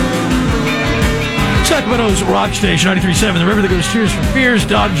 Sacramento's Rock Station 93.7, the river that goes Tears for Fears,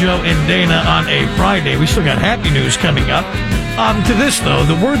 Dog Joe and Dana on a Friday. We still got happy news coming up. To this, though,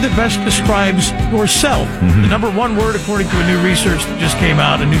 the word that best describes yourself. The number 1 word, according to a new research that just came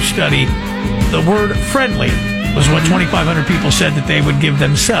out, a new study, the word friendly was what 2,500 people said that they would give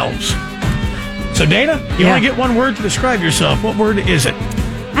themselves. So, Dana, you only get 1 word to describe yourself. What word is it?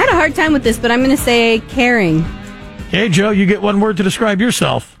 I had a hard time with this, but I'm going to say caring. Okay, Joe, you get 1 word to describe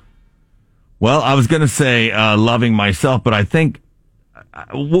yourself. Well, I was going to say loving myself, but I think,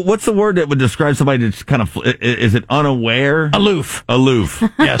 what's the word that would describe somebody that's kind of, is it unaware? Aloof. Aloof.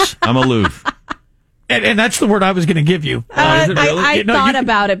 Yes. I'm aloof. And that's the word I was going to give you. I thought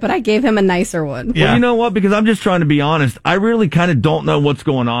about it, but I gave him a nicer one. Yeah. Well, you know what? Because I'm just trying to be honest. I really kind of don't know what's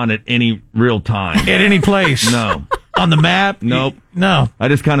going on at any real time. At any place. No. On the map? Nope. No. I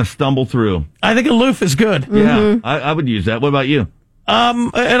just kind of stumble through. I think aloof is good. Yeah. I would use that. What about you?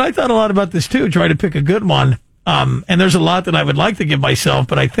 And I thought a lot about this too, try to pick a good one. And there's a lot that I would like to give myself,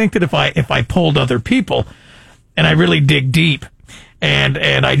 but I think that if I polled other people and I really dig deep and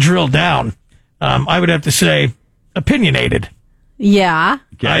I drill down, I would have to say opinionated. Yeah.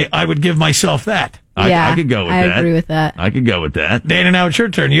 Okay. I would give myself that. I could go with that. I agree with that. I could go with that. Dana, now it's your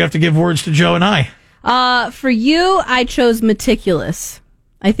turn. You have to give words to Joe and I. For you, I chose meticulous.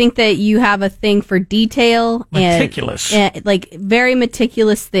 I think that you have a thing for detail meticulous. and like very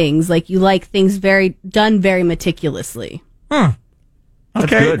meticulous things. Like you like things done very meticulously. Okay.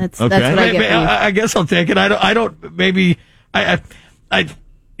 That's what I get. I guess I'll take it. I don't. Maybe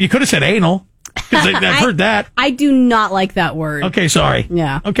you could have said anal because I've heard that. I do not like that word. Okay, sorry.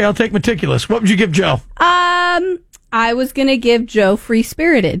 Yeah. Okay, I'll take meticulous. What would you give Joe? I was gonna give Joe free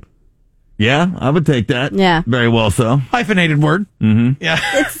spirited. Yeah, I would take that. Yeah. Very well so. Hyphenated word. Mm-hmm. Yeah.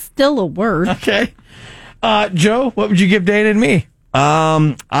 It's still a word. Okay. Joe, what would you give Dana and me?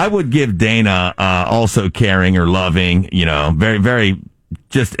 I would give Dana also caring or loving, very, very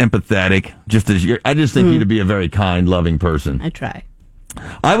just empathetic. I just think you to be a very kind, loving person. I try.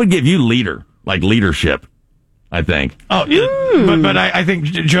 I would give you leader, like leadership, I think. Oh, but I think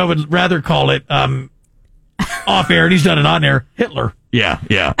Joe would rather call it off air, and he's done it on air, Hitler. Yeah.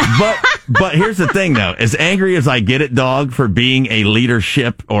 But here's the thing, though. As angry as I get at Dog for being a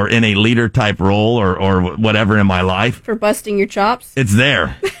leadership or in a leader type role or whatever in my life, for busting your chops, it's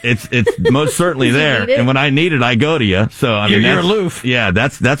there. It's most certainly there. And when I need it, I go to you. So I mean, you're aloof. Yeah,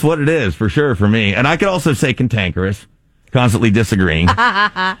 that's what it is for sure for me. And I could also say cantankerous, constantly disagreeing.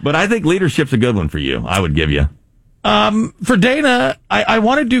 But I think leadership's a good one for you. I would give you. For Dana, I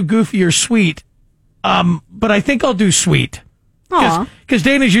want to do goofy or sweet, but I think I'll do sweet. Because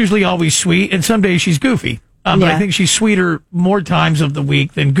Dana's usually always sweet, and some days she's goofy. But I think she's sweeter more times of the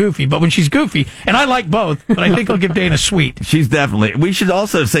week than goofy. But when she's goofy, and I like both, but I think I'll give Dana sweet. She's definitely. We should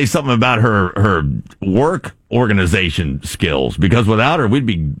also say something about her work organization skills, because without her, we'd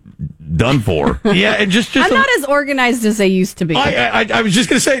be done for. Yeah, and just I'm not as organized as I used to be. I was just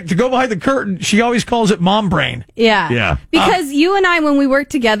going to say, to go behind the curtain, she always calls it mom brain. Yeah. Because you and I, when we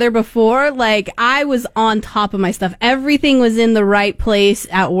worked together before, like, I was on top of my stuff. Everything was in the right place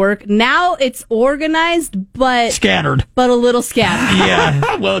at work. Now it's organized, but scattered. But a little scattered.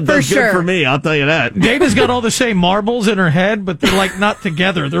 Yeah. Well, it does good for me, I'll tell you that. Dana's got all the same marbles in her head, but they're like not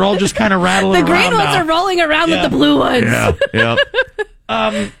together. They're all just kind of rattling around. The green ones are rolling around with the blue ones. Yeah.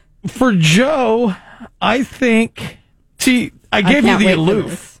 For Joe, I think. See, I gave you the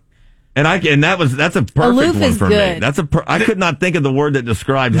aloof, that's a perfect Aloof one is for good. me. I could not think of the word that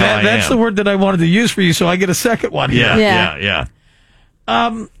described how I am. That's the word that I wanted to use for you, so I get a second one here. Yeah.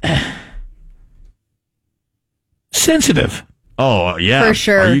 Sensitive. Oh, yeah. For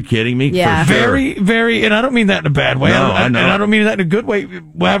sure. Are you kidding me? Yeah. For sure. Very, very, and I don't mean that in a bad way. No, I know. And I don't mean that in a good way,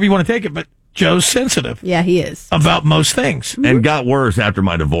 however you want to take it, but Joe's sensitive. Yeah, he is. About most things. And got worse after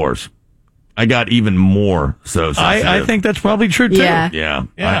my divorce. I got even more so sensitive. I think that's probably true, too. Yeah.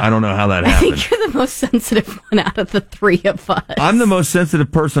 I don't know how that I happened. think you're the most sensitive one out of the three of us. I'm the most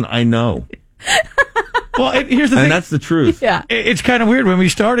sensitive person I know. Well, here's the thing. And that's the truth. Yeah. It's kind of weird. When we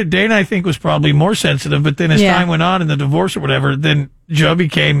started, Dana, I think, was probably more sensitive, but then as time went on in the divorce or whatever, then Joe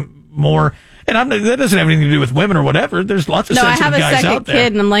became more... And that doesn't have anything to do with women or whatever. There's lots of sensitive guys out there. No, I have a second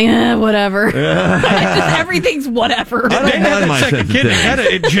kid, and I'm like, whatever. Everything's whatever. I don't mind my second kid,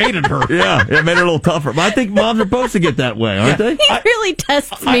 it jaded her. Yeah, it made it a little tougher. But I think moms are supposed to get that way, aren't they? He really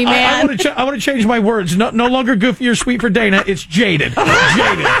tests me, man. I want to change my words. No longer goofy or sweet for Dana. It's jaded.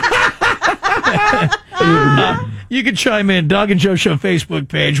 Jaded. You can chime in. Dog and Joe Show Facebook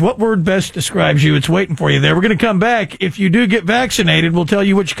page. What word best describes you? It's waiting for you there. We're going to come back. If you do get vaccinated, we'll tell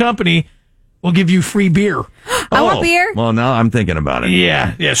you which company will give you free beer. I want beer. Well, now I'm thinking about it.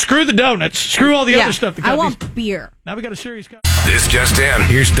 Yeah. Screw the donuts. Screw all the other stuff. I want beer. Now we got a serious... This just in.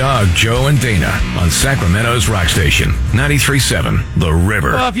 Here's Dog, Joe, and Dana on Sacramento's Rock Station, 93.7 The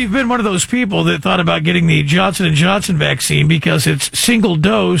River. Well, if you've been one of those people that thought about getting the Johnson & Johnson vaccine because it's single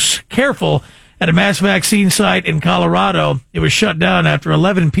dose, careful, at a mass vaccine site in Colorado, it was shut down after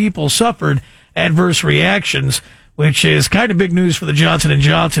 11 people suffered adverse reactions, which is kind of big news for the Johnson &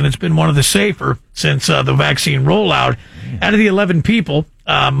 Johnson. It's been one of the safer since the vaccine rollout. Out of the 11 people,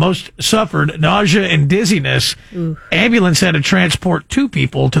 most suffered nausea and dizziness. Ambulance had to transport 2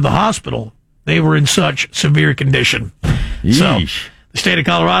 people to the hospital. They were in such severe condition. Yeesh. So the state of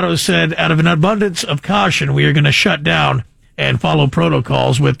Colorado said, out of an abundance of caution, we are going to shut down and follow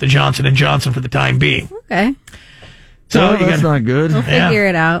protocols with the Johnson & Johnson for the time being. Okay. So that's not good. We'll figure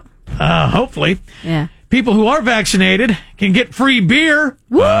it out. Hopefully. Yeah. People who are vaccinated can get free beer.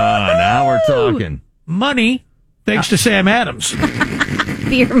 Now we're talking. Money, thanks to Sam Adams.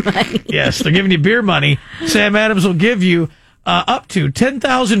 Beer money. Yes, they're giving you beer money. Sam Adams will give you up to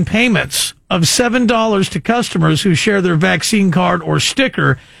 10,000 payments of $7 to customers who share their vaccine card or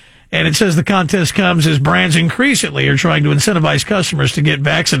sticker. And it says the contest comes as brands increasingly are trying to incentivize customers to get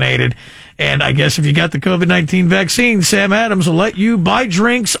vaccinated. And I guess if you got the COVID-19 vaccine, Sam Adams will let you buy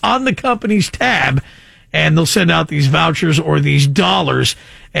drinks on the company's tab. And they'll send out these vouchers or these dollars.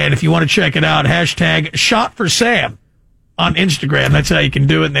 And if you want to check it out, hashtag Shot for Sam on Instagram. That's how you can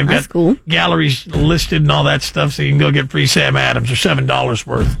do it. And they've got galleries listed and all that stuff, so you can go get free Sam Adams or $7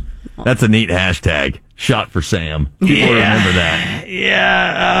 worth. That's a neat hashtag. Shot for Sam. People remember that.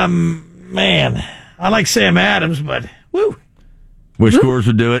 Yeah, man. I like Sam Adams, but woo. Which scores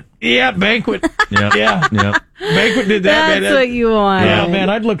would do it? Yeah, Banquet. Yep. Yeah. Yep. Banquet did that. That's what you want. Yeah, man,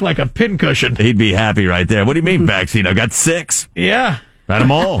 I'd look like a pincushion. He'd be happy right there. What do you mean vaccine? I've got 6. Yeah. Got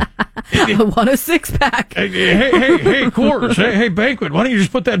them all. I want a 6-pack. Hey, Quarters. Hey, Banquet, why don't you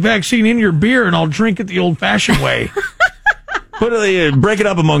just put that vaccine in your beer and I'll drink it the old-fashioned way? Break it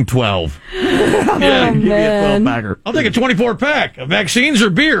up among 12. Yeah, give me a 12-packer. I'll take a 24-pack. Vaccines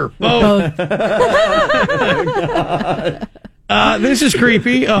or beer? Both. This is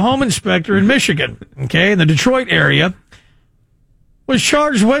creepy. A home inspector in Michigan, in the Detroit area, was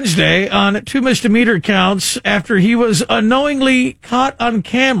charged Wednesday on 2 misdemeanor counts after he was unknowingly caught on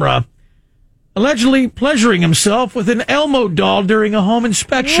camera, allegedly pleasuring himself with an Elmo doll during a home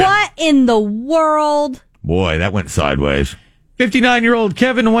inspection. What in the world? Boy, that went sideways. 59-year-old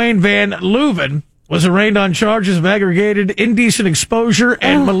Kevin Wayne Van Leuven was arraigned on charges of aggravated indecent exposure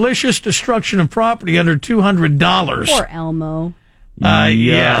and malicious destruction of property under $200. Poor Elmo.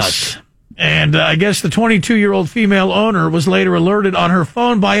 Yes. And I guess the 22-year-old female owner was later alerted on her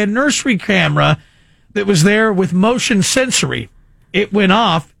phone by a nursery camera that was there with motion sensory. It went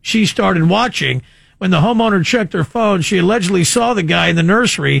off. She started watching. When the homeowner checked her phone, she allegedly saw the guy in the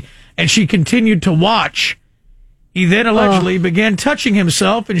nursery, and she continued to watch. He then allegedly began touching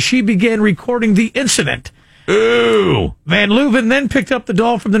himself, and she began recording the incident. Ooh. Van Leuven then picked up the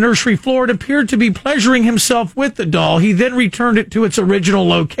doll from the nursery floor and appeared to be pleasuring himself with the doll. He then returned it to its original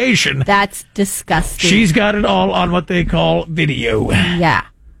location. That's disgusting. She's got it all on what they call video. Yeah.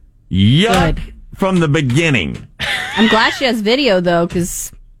 Yuck. Good. From the beginning. I'm glad she has video, though,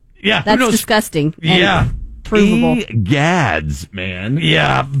 because that's disgusting. Yeah. Provable. Gads, man.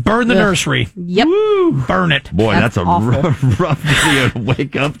 Yeah, burn the nursery. Yep. Woo, burn it. Boy, that's a awful. rough video to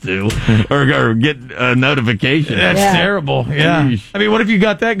wake up to or get a notification. That's terrible. Yeah. Sheesh. I mean, what if you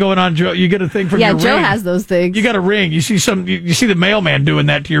got that going on, Joe? You get a thing from your Joe ring. has those things. You got a ring. You see you see the mailman doing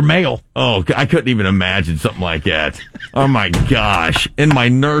that to your mail. Oh, I couldn't even imagine something like that. Oh, my gosh. In my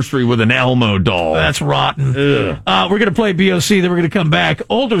nursery with an Elmo doll. That's rotten. Ugh. We're going to play BOC, then we're going to come back.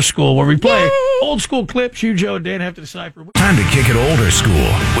 Older School, where we play old school clips. You, Joe, and Dan have to decipher. Time to kick it older school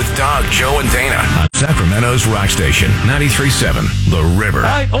with Dog, Joe, and Dana on Sacramento's Rock Station, 93.7 The River. All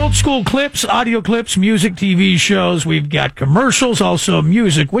right, old school clips, audio clips, music, TV shows. We've got commercials, also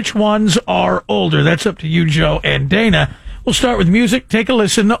music. Which ones are older? That's up to you, Joe and Dana. We'll start with music. Take a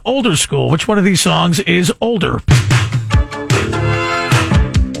listen to Older School. Which one of these songs is older?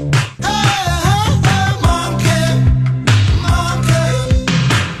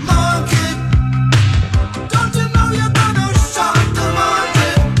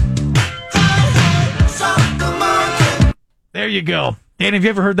 There you go. Dan, have you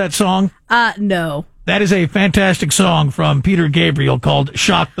ever heard that song? No. That is a fantastic song from Peter Gabriel called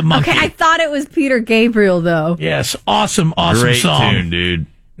Shock the Monkey. Okay, I thought it was Peter Gabriel, though. Yes, awesome Great song. tune, dude.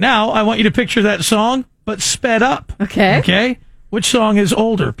 Now, I want you to picture that song, but sped up. Okay. Okay? Which song is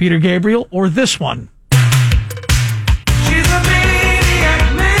older, Peter Gabriel or this one? She's a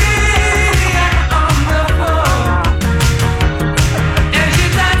maniac, maniac on the floor. And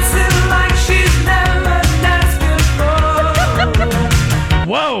she's dancing like she's never danced before.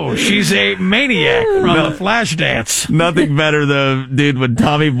 Whoa, she's a maniac from the Flashdance. Nothing better, though, dude, when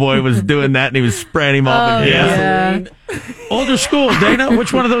Tommy Boy was doing that and he was spraying him off in gasoline. Older School, Dana,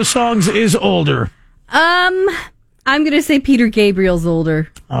 which one of those songs is older? I'm going to say Peter Gabriel's older.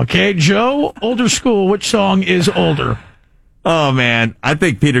 Okay, Joe, Older School, which song is older? Oh, man. I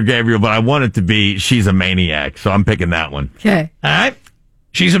think Peter Gabriel, but I want it to be She's a Maniac, so I'm picking that one. Okay. All right.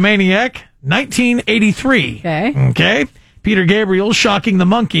 She's a Maniac, 1983. Okay. Okay. Peter Gabriel, Shocking the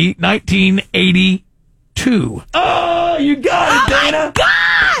Monkey, 1982. Oh, you got it, Dana. My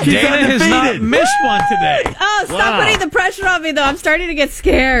God! She's Dana has not missed one today. Oh, stop putting the pressure on me, though. I'm starting to get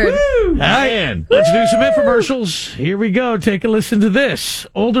scared. All right, let's do some infomercials. Here we go. Take a listen to this.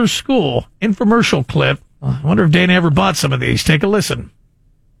 Older School infomercial clip. I wonder if Dana ever bought some of these. Take a listen.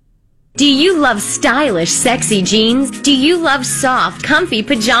 Do you love stylish, sexy jeans? Do you love soft, comfy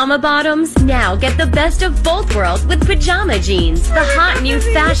pajama bottoms? Now get the best of both worlds with pajama jeans, the hot new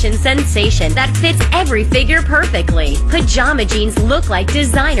fashion sensation that fits every figure perfectly. Pajama jeans look like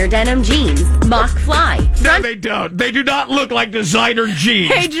designer denim jeans. Mock fly. No, they don't. They do not look like designer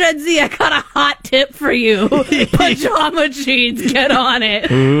jeans. Hey, Gen Z, I got a hot tip for you. Pajama jeans, get on it.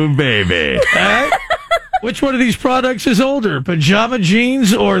 Ooh, baby. All right. Which one of these products is older, pajama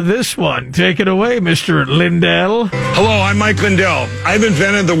jeans or this one? Take it away, Mr. Lindell. Hello, I'm Mike Lindell. I've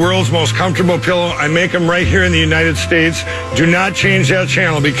invented the world's most comfortable pillow. I make them right here in the United States. Do not change that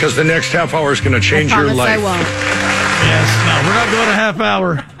channel because the next half hour is going to change your life. I won't. Yes, no, we're not going a half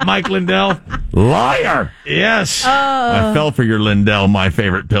hour, Mike Lindell. Liar. Yes. I fell for your Lindell, my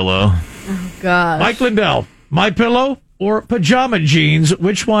favorite pillow. God. Mike Lindell, My Pillow or pajama jeans?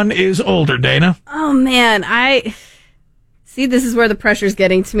 Which one is older, Dana? Oh, man. See, this is where the pressure's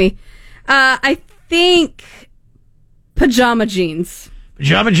getting to me. I think pajama jeans.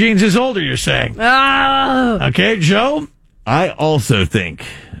 Pajama jeans is older, you're saying? Oh. Okay, Joe? I also think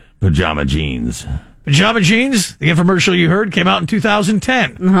pajama jeans. Pajama jeans, the infomercial you heard, came out in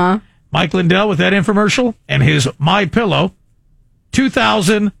 2010. Uh-huh. Mike Lindell with that infomercial and his My Pillow,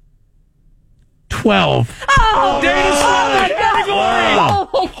 2012. Oh, Dana's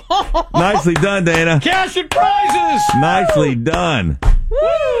Nicely done, Dana. Cash and prizes. Nicely done.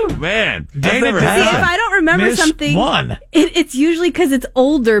 Woo! Man, Dana, never See, had if that. I don't remember Miss something, one. it's usually because it's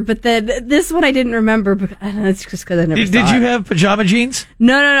older, but then this one I didn't remember. But I don't know, it's just because I never Did saw you it. have pajama jeans?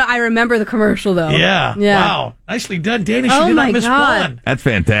 No. I remember the commercial, though. Yeah. Yeah. Wow. Nicely done, Dana. She Oh, did my not miss God. one. That's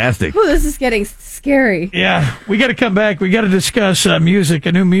fantastic. Ooh, this is getting scary. Yeah. We got to come back. We got to discuss music.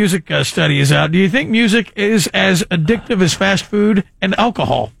 A new music study is out. Do you think music is as addictive as fast food and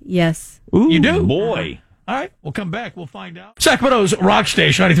alcohol? Yes. Ooh, You do? boy. All right, we'll come back. We'll find out. Sacramento's Rock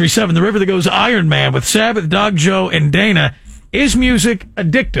Station, 93.7, the river that goes Iron Man with Sabbath, Dog Joe, and Dana. Is music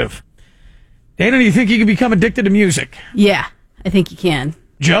addictive? Dana, do you think you can become addicted to music? Yeah, I think you can.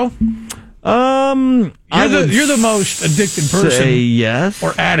 Joe? You're the most addicted person. Say yes.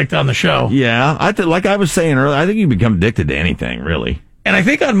 Or addict on the show. Yeah, like I was saying earlier, I think you become addicted to anything, really. And I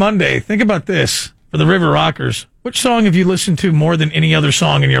think on Monday, think about this, for the River Rockers, which song have you listened to more than any other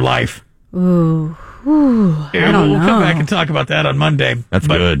song in your life? Ooh. Yeah, I don't we'll know. come back and talk about that on Monday. That's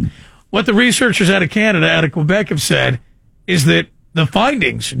good. what the researchers out of Canada, out of Quebec, have said is that the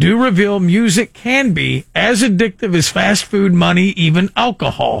findings do reveal music can be as addictive as fast food, money, even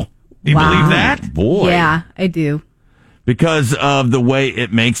alcohol. Do you believe that? Boy. Yeah, I do. Because of the way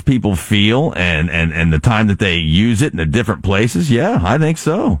it makes people feel and the time that they use it in the different places? Yeah, I think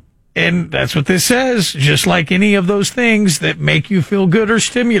so. And that's what this says. Just like any of those things that make you feel good or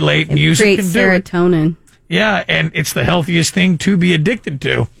stimulate, music creates can do it. serotonin. Yeah, and it's the healthiest thing to be addicted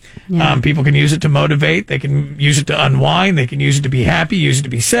to. Yeah. People can use it to motivate. They can use it to unwind. They can use it to be happy, use it to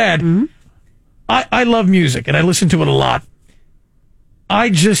be sad. Mm-hmm. I love music, and I listen to it a lot. I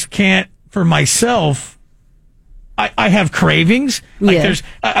just can't, for myself, I have cravings. Like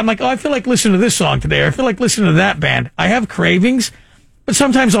I'm like, oh, I feel like listening to this song today, or I feel like listening to that band. I have cravings, but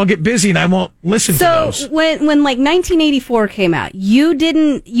sometimes I'll get busy and I won't listen to those. So when like 1984 came out, you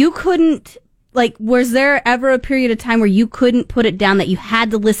couldn't, like, was there ever a period of time where you couldn't put it down, that you had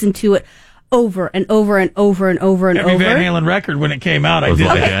to listen to it over and over and over and over and Every over? Van Halen record when it came out, I did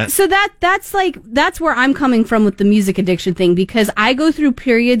that. So that's where I'm coming from with the music addiction thing, because I go through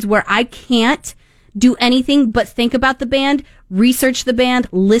periods where I can't do anything but think about the band, research the band,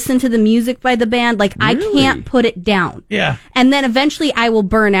 listen to the music by the band. Like, I can't put it down. Yeah. And then eventually I will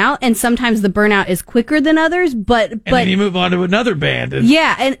burn out, and sometimes the burnout is quicker than others, but then you move on to another band.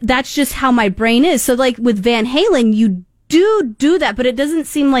 Yeah, and that's just how my brain is. So, like, with Van Halen, you do that, but it doesn't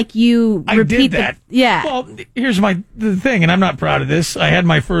seem like you repeat that. Yeah. Well, here's the thing, and I'm not proud of this. I had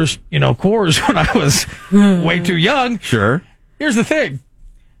my first, course when I was way too young. Sure. Here's the thing.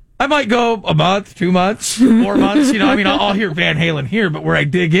 I might go a month, 2 months, 4 months. I'll hear Van Halen here, but where I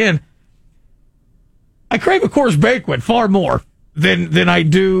dig in, I crave a Coors Banquet far more than I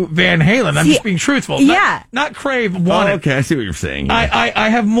do Van Halen. I'm just being truthful. Yeah. Not crave, want it. Okay, I see what you're saying. Yeah. I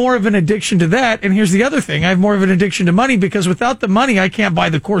have more of an addiction to that, and here's the other thing. I have more of an addiction to money, because without the money, I can't buy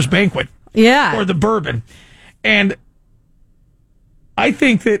the Coors Banquet. Yeah. Or the bourbon. And I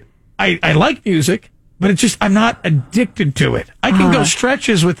think that I like music, but it's just, I'm not addicted to it. I can go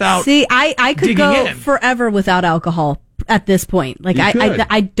stretches without. See, I could digging go in. forever without alcohol at this point. Like, You could.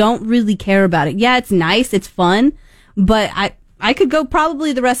 I don't really care about it. Yeah, it's nice, it's fun, but I could go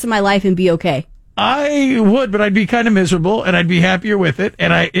probably the rest of my life and be okay. I would, but I'd be kind of miserable, and I'd be happier with it.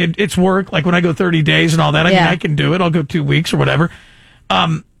 And it's work. Like when I go 30 days and all that, I mean, I can do it. I'll go 2 weeks or whatever.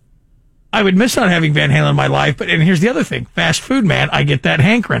 I would miss not having Van Halen in my life. And here's the other thing. Fast food, man. I get that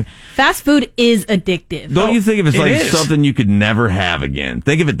hankering. Fast food is addictive. Don't you think if it's like is. something you could never have again?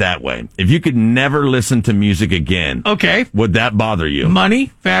 Think of it that way. If you could never listen to music again, okay, would that bother you? Money,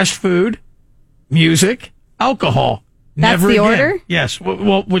 fast food, music, alcohol. That's never the again. order? Yes.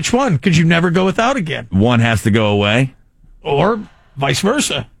 Well, which one? Could you never go without again? One has to go away? Or vice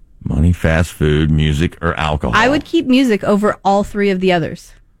versa. Money, fast food, music, or alcohol? I would keep music over all three of the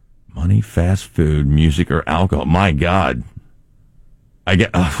others. Money, fast food, music, or alcohol. My God. I get.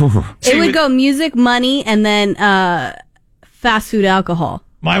 It would go music, money, and then fast food, alcohol.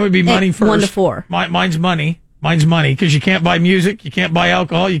 Mine would be money first. 1 to 4. Mine's money. Mine's money, because you can't buy music, you can't buy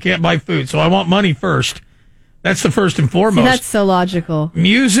alcohol, you can't buy food. So I want money first. That's the first and foremost. See, that's so logical.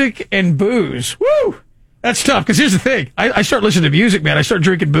 Music and booze. Woo! That's tough, because here's the thing. I start listening to music, man. I start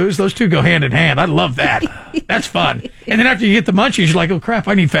drinking booze. Those two go hand in hand. I love that. That's fun. And then after you get the munchies, you're like, oh, crap,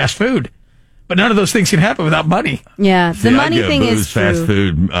 I need fast food. But none of those things can happen without money. Yeah, the money thing booze, is true. fast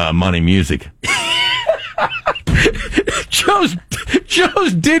food, money, music.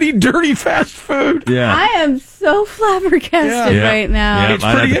 Joe's ditty dirty fast food. Yeah. I am so flabbergasted right now. Yeah, It's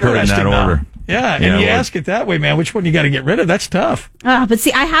I'd pretty have to put it in that interesting now. order. Yeah, and you ask it that way, man. Which one you got to get rid of? That's tough. But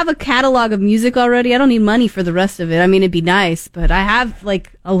see, I have a catalog of music already. I don't need money for the rest of it. I mean, it'd be nice, but I have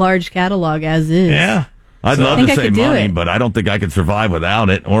like a large catalog as is. Yeah. I'd love I to think I say could do money, it. but I don't think I could survive without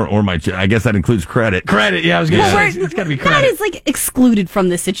it, or my. I guess that includes credit. Credit, yeah. I was going to say it's got to be That credit. is like excluded from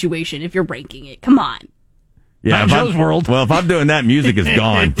this situation if you're ranking it. Come on. Yeah, Not if I'm- Joe's world. Well, if I'm doing that, music is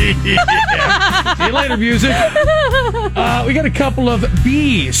gone. Yeah. See you later, music. We got a couple of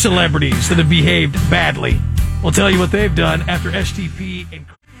B celebrities that have behaved badly. We'll tell you what they've done after STP and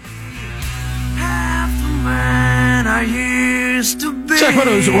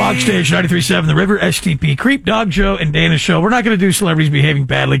Sacramento's Rock Station 93.7 The River, STP, Creep, Dog Joe, and Dana Show. We're not going to do celebrities behaving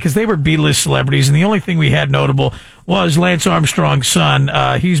badly because they were B-list celebrities, and the only thing we had notable was Lance Armstrong's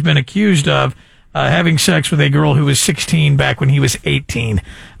son. He's been accused of having sex with a girl who was 16 back when he was 18.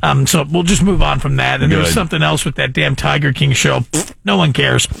 So we'll just move on from that. And there was Good. something else with that damn Tiger King show. Pfft, no one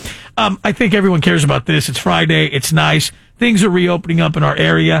cares. I think everyone cares about this. It's Friday. It's nice. Things are reopening up in our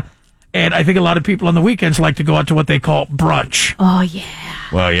area. And I think a lot of people on the weekends like to go out to what they call brunch. Oh, yeah.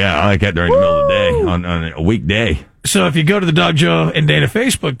 Well, yeah, I like that during the middle of the day on a weekday. So if you go to the Dog Joe and Dana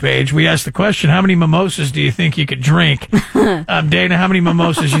Facebook page, we asked the question, how many mimosas do you think you could drink? Dana, how many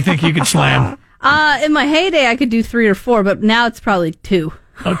mimosas do you think you could slam? In my heyday, I could do 3 or 4, but now it's probably 2.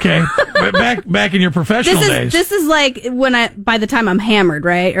 Okay. But back in your professional days. This is like by the time I'm hammered,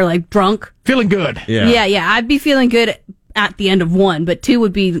 right? Or like drunk. Feeling good. Yeah. I'd be feeling good at the end of 1, but 2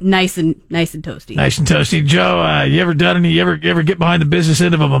 would be nice and toasty. Nice and toasty. Joe, you ever done any? You ever get behind the business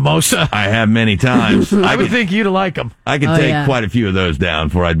end of a mimosa? I have many times. I would think you'd like them. I could take quite a few of those down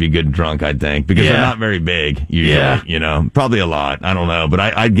before I'd be good and drunk, I'd think, because they're not very big usually. You know, probably a lot. I don't know, but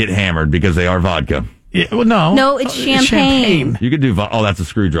I'd get hammered because they are vodka. Yeah, well, no, it's champagne. You could do. That's a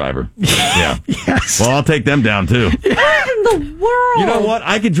screwdriver. Yeah. Yes. Well, I'll take them down too. What in the world? You know what?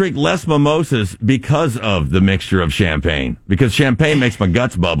 I could drink less mimosas because of the mixture of champagne. Because champagne makes my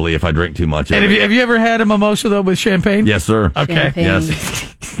guts bubbly if I drink too much. And have you ever had a mimosa though with champagne? Yes, sir. Okay. Champagne.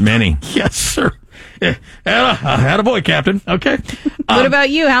 Yes. Many. Yes, sir. Yeah. Had a boy, Captain. Okay. What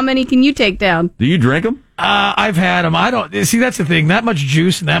about you? How many can you take down? Do you drink them? I've had them. I don't see. That's the thing. That much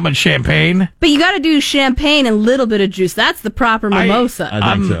juice and that much champagne. But you got to do champagne and a little bit of juice. That's the proper mimosa.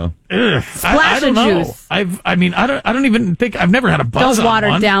 I think so. I don't know. Juice. I don't even think I've never had a buzz. Don't water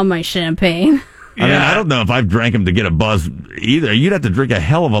on one. down my champagne. I mean, I don't know if I've drank them to get a buzz either. You'd have to drink a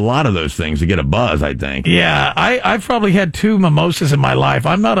hell of a lot of those things to get a buzz, I think. Yeah, I've probably had 2 mimosas in my life.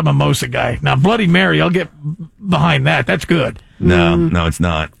 I'm not a mimosa guy. Now, Bloody Mary, I'll get behind that. That's good. No, it's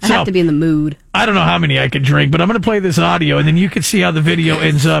not. I have to be in the mood. I don't know how many I could drink, but I'm going to play this audio, and then you can see how the video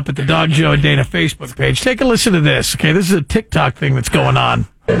ends up at the Dog Joe and Dana Facebook page. Take a listen to this, okay? This is a TikTok thing that's going on.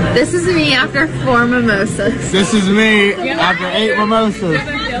 This is me after 4 mimosas. This is me after 8 mimosas.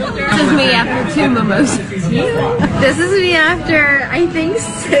 This is me after 2 mimosas. This is me after, I think,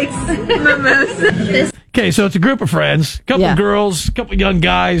 6 mimosas. Okay, so it's a group of friends, a couple girls, a couple young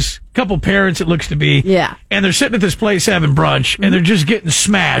guys, a couple parents, it looks to be. Yeah. And they're sitting at this place having brunch, and they're just getting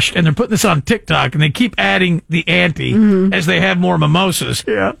smashed, and they're putting this on TikTok, and they keep adding the ante as they have more mimosas.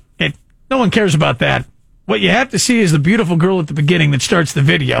 Yeah. And no one cares about that. What you have to see is the beautiful girl at the beginning that starts the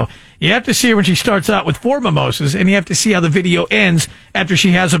video. You have to see her when she starts out with 4 mimosas, and you have to see how the video ends after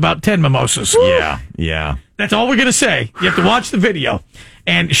she has about 10 mimosas. Yeah. That's all we're going to say. You have to watch the video.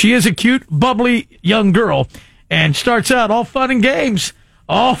 And she is a cute, bubbly young girl, and starts out all fun and games.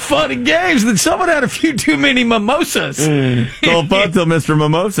 All fun and games. Then someone had a few too many mimosas. It's all fun till Mr.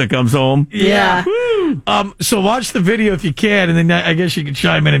 Mimosa comes home. Yeah. So watch the video if you can, and then I guess you can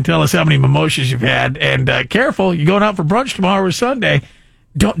chime in and tell us how many mimosas you've had. And careful, you're going out for brunch tomorrow or Sunday.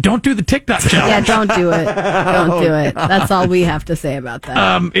 Don't do the TikTok challenge. Yeah, don't do it. Don't do it. That's all we have to say about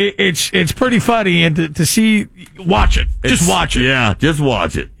that. It's pretty funny, and to see, watch it. Just watch it. Yeah, just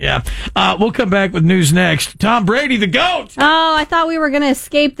watch it. Yeah. We'll come back with news next. Tom Brady, the GOAT. Oh, I thought we were going to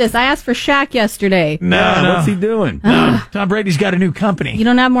escape this. I asked for Shaq yesterday. No. What's he doing? No. Tom Brady's got a new company. You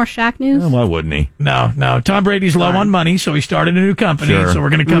don't have more Shaq news? Why wouldn't he? No. Tom Brady's low on money, so he started a new company. Sure. So we're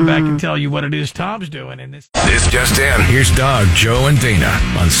going to come back and tell you what it is Tom's doing in this. This just in. Here's Dog, Joe, and Dana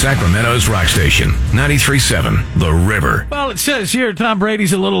on Sacramento's rock station, 93.7 The River. Well, it says here Tom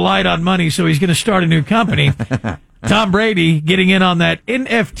Brady's a little light on money, so he's going to start a new company. Tom Brady getting in on that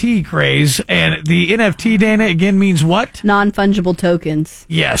NFT craze. And the NFT, Dana, again means what? Non-fungible tokens.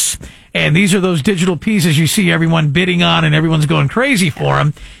 Yes. And these are those digital pieces you see everyone bidding on and everyone's going crazy for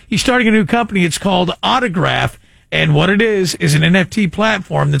them. He's starting a new company. It's called Autograph. And what it is an NFT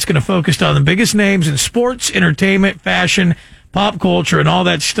platform that's going to focus on the biggest names in sports, entertainment, fashion, pop culture, and all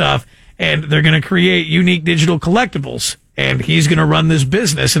that stuff. And they're going to create unique digital collectibles. And he's going to run this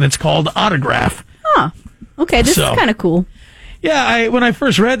business, and it's called Autograph. Huh. Okay, this is kind of cool. Yeah, when I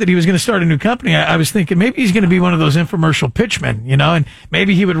first read that he was going to start a new company, I was thinking maybe he's going to be one of those infomercial pitchmen, and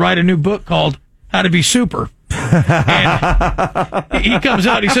maybe he would write a new book called How to Be Super. And he comes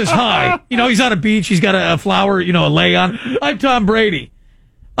out, he says, hi. He's on a beach, he's got a flower, a lei on. I'm Tom Brady.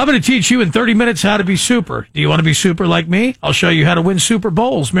 I'm going to teach you in 30 minutes how to be super. Do you want to be super like me? I'll show you how to win Super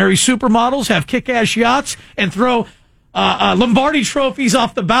Bowls, marry supermodels, have kick-ass yachts, and throw Lombardi trophies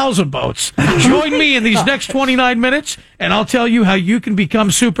off the bows of boats. Join me in these next 29 minutes, and I'll tell you how you can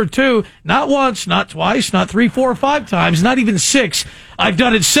become super too. Not once, not twice, not 3, 4, or 5 times, not even 6. I've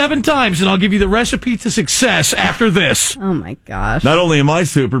done it 7 times, and I'll give you the recipe to success after this. Oh, my gosh. Not only am I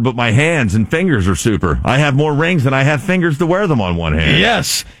super, but my hands and fingers are super. I have more rings than I have fingers to wear them on one hand.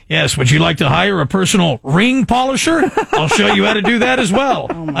 Yes. Would you like to hire a personal ring polisher? I'll show you how to do that as well.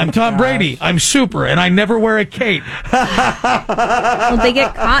 I'm Tom Brady. I'm super, and I never wear a cape. Well, they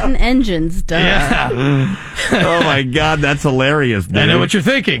get cotton engines, duh. Yeah. Oh, my God, that's hilarious, dude. I know what you're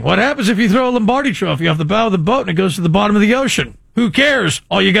thinking. What happens if you throw a Lombardi trophy off the bow of the boat and it goes to the bottom of the ocean? Who cares?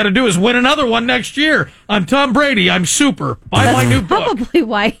 All you got to do is win another one next year. I'm Tom Brady. I'm super. Buy my new book. Probably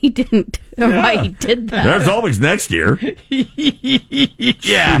why he didn't, or why he did that. There's always next year.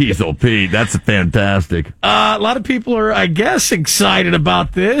 Yeah. Jeez, old Pete, that's fantastic. A lot of people are, I guess, excited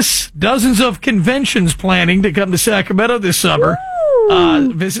about this. Dozens of conventions planning to come to Sacramento this summer.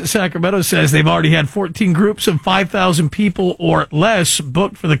 Visit Sacramento says they've already had 14 groups of 5,000 people or less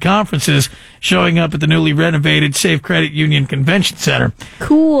booked for the conferences showing up at the newly renovated Safe Credit Union Convention Center.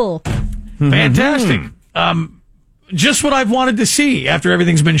 Cool. Fantastic. Just what I've wanted to see after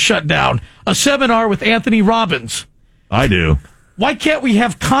everything's been shut down. A seminar with Anthony Robbins. I do. Why can't we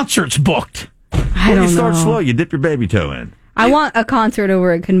have concerts booked? I don't You start know. slow. You dip your baby toe in. I want a concert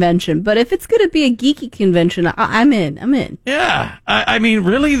over a convention, but if it's going to be a geeky convention, I'm in. Yeah. I mean,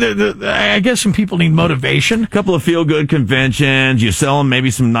 really, I guess some people need motivation. A couple of feel-good conventions. You sell them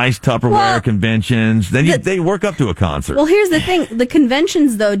maybe some nice Tupperware conventions. Then they work up to a concert. Well, here's the thing. The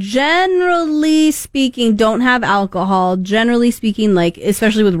conventions, though, generally speaking, don't have alcohol. Generally speaking, like,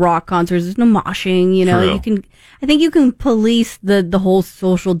 especially with rock concerts, there's no moshing, you know. True. I think you can police the whole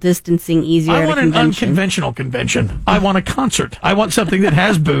social distancing easier I at a want an convention. unconventional convention. I want a concert. I want something that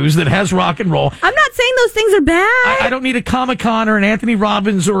has booze, that has rock and roll. I'm not saying those things are bad. I don't need a Comic-Con or an Anthony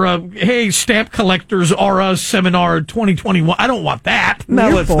Robbins or a, hey, Stamp Collectors Aura Seminar 2021. I don't want that. Now,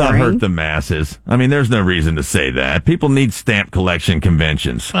 You're let's not boring. hurt the masses. I mean, there's no reason to say that. People need stamp collection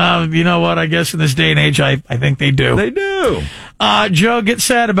conventions. You know what? I guess in this day and age, I think they do. They do. Joe, get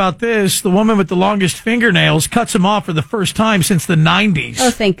sad about this. The woman with the longest fingernails cuts them off for the first time since the 90s.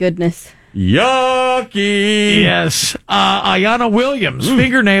 Oh, thank goodness. Yucky. Yes. Ayanna Williams'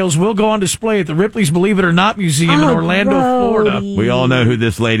 fingernails will go on display at the Ripley's Believe It or Not Museum in Orlando, Florida. We all know who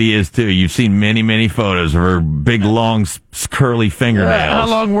this lady is, too. You've seen many, many photos of her big, long, curly fingernails. How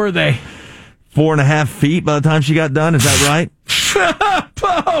long were they? 4.5 feet by the time she got done. Is that right?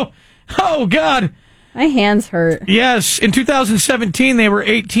 Oh, God. My hands hurt. Yes. In 2017, they were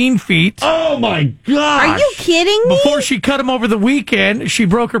 18 feet. Oh, my gosh. Are you kidding me? Before she cut them over the weekend, she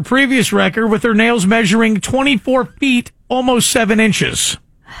broke her previous record with her nails measuring 24 feet, almost 7 inches.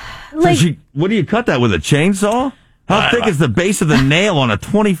 Like, What do you cut that with, a chainsaw? How thick is the base of the nail on a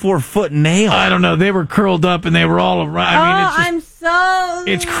 24-foot nail? I don't know. They were curled up and they were all around. I mean, it's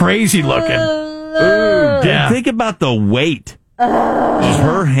it's crazy looking. Ooh, Yeah. Think about the weight of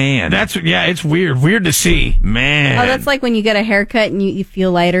her hand. It's weird. Weird to see. Man. Oh, that's like when you get a haircut and you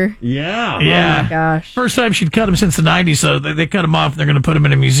feel lighter. Yeah. Yeah. Oh, my gosh. First time she'd cut them since the 90s, so they cut them off and they're going to put them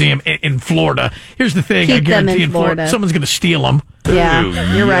in a museum in Florida. Here's the thing. Keep I guarantee them in Florida. someone's going to steal them.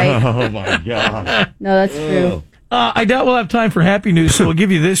 Yeah, you're right. Oh, my God. No, that's true. I doubt we'll have time for happy news, so we'll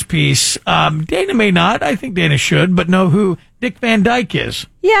give you this piece. Dana may not. I think Dana should, but know who Dick Van Dyke is.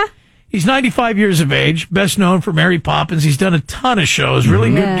 Yeah. He's 95 years of age, best known for Mary Poppins. He's done a ton of shows, really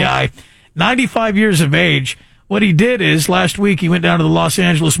good guy. 95 years of age. What he did is, last week, he went down to the Los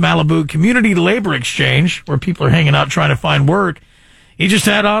Angeles Malibu Community Labor Exchange, where people are hanging out trying to find work. He just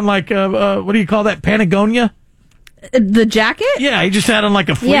had on what do you call that, Patagonia? The jacket? Yeah, he just had on like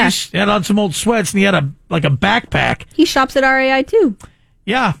a fleece. Yeah. He had on some old sweats, and he had a backpack. He shops at RAI, too.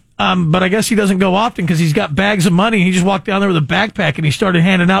 Yeah, but I guess he doesn't go often because he's got bags of money. He just walked down there with a backpack, and he started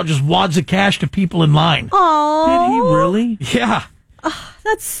handing out just wads of cash to people in line. Oh, Did he really? Yeah.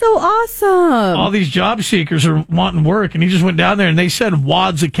 that's so awesome. All these job seekers are wanting work, and he just went down there, and they said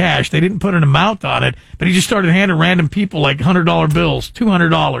wads of cash. They didn't put an amount on it, but he just started handing random people like $100 bills,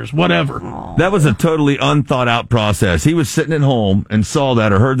 $200, whatever. That was a totally unthought out process. He was sitting at home and saw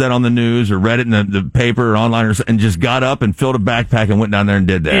that or heard that on the news or read it in the paper or online and just got up and filled a backpack and went down there and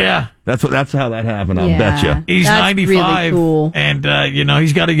did that. Yeah. That's how that happened, I'll Yeah. bet you. He's That's 95, really cool. and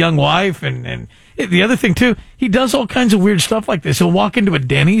he's got a young wife, and the other thing too, he does all kinds of weird stuff like this. He'll walk into a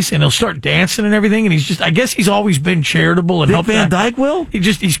Denny's and he'll start dancing and everything, and I guess he's always been charitable and Dick helping. Van Dyke will?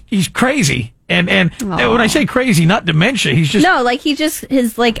 He's crazy, and when I say crazy, not dementia, he's just No, like he just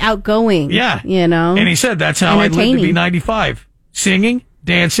is like outgoing. Yeah. You know? And he said that's how I lived to be Entertaining. 95, singing,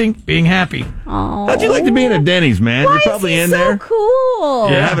 dancing, being happy. How'd you like to be in a Denny's, man? Why You're probably is he in so there. cool?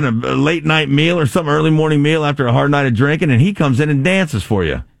 You're having a late night meal or some early morning meal after a hard night of drinking, and he comes in and dances for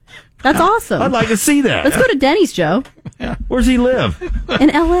you. That's awesome. I'd like to see that. Let's go to Denny's, Joe. Where's he live?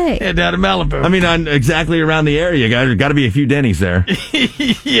 In L.A. Yeah, down in Malibu. I mean, exactly around the area. There's got to be a few Denny's there.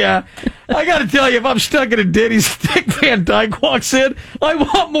 Yeah. I got to tell you, if I'm stuck in a Denny's, Dick Van Dyke walks in, I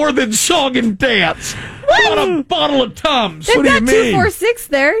want more than song and dance. I want a bottle of Tums. They've What do you got mean? 246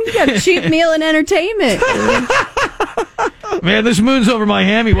 there. You got cheap meal and entertainment. Man, this moon's over my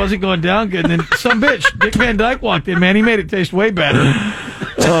ham. He wasn't going down good. And then some bitch, Dick Van Dyke walked in, man. He made it taste way better.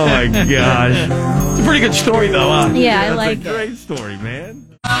 Oh, my gosh. a pretty good story, though. Yeah, I like it. Great story, man.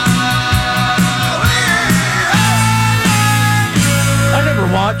 I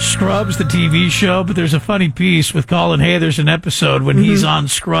never watched Scrubs, the TV show, but there's a funny piece with Colin Hay. There's an episode when he's on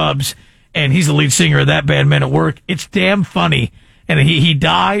Scrubs, and he's the lead singer of that band, Men at Work. It's damn funny. And he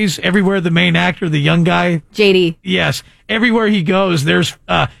dies everywhere. The main actor, the young guy, JD. Yes, everywhere he goes, there's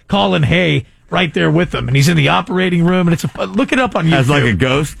Colin Hay right there with him, and he's in the operating room. And look it up on YouTube. As like a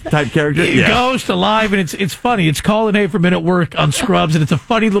ghost type character, Ghost alive, and it's funny. It's Colin Hay from Men at Work on Scrubs, and it's a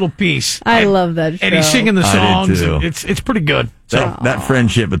funny little piece. I love that show. And he's singing the songs. I did too. It's pretty good. So that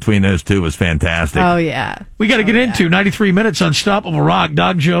friendship between those two was fantastic. Oh yeah, we got to get into 93 minutes Unstoppable Rock.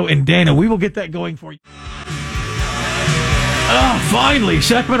 Dog Joe and Dana. We will get that going for you. Oh, finally,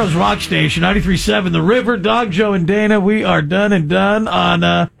 Sacramento's Rock Station, 93.7 The River. Dog Joe and Dana, we are done on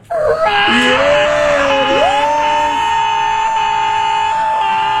Friday.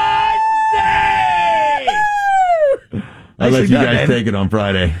 I'll let you guys take it on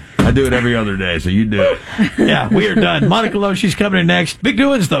Friday. I do it every other day, so you do it. Yeah, we are done. Monica Lowe, she's coming in next. Big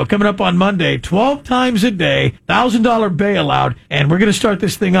doings, though, coming up on Monday. 12 times a day, $1,000 bailout. And we're going to start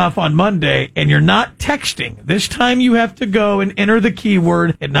this thing off on Monday. And you're not texting. This time you have to go and enter the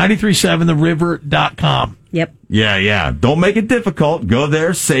keyword at 937theriver.com. Yep. Yeah. Don't make it difficult. Go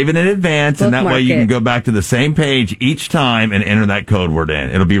there, save it in advance, and that way you can go back to the same page each time and enter that code word in.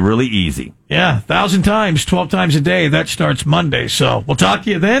 It'll be really easy. Yeah, 1,000 times, 12 times a day. That starts Monday. So we'll talk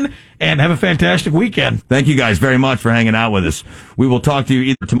to you then, and have a fantastic weekend. Thank you guys very much for hanging out with us. We will talk to you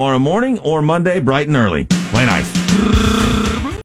either tomorrow morning or Monday bright and early. Play nice.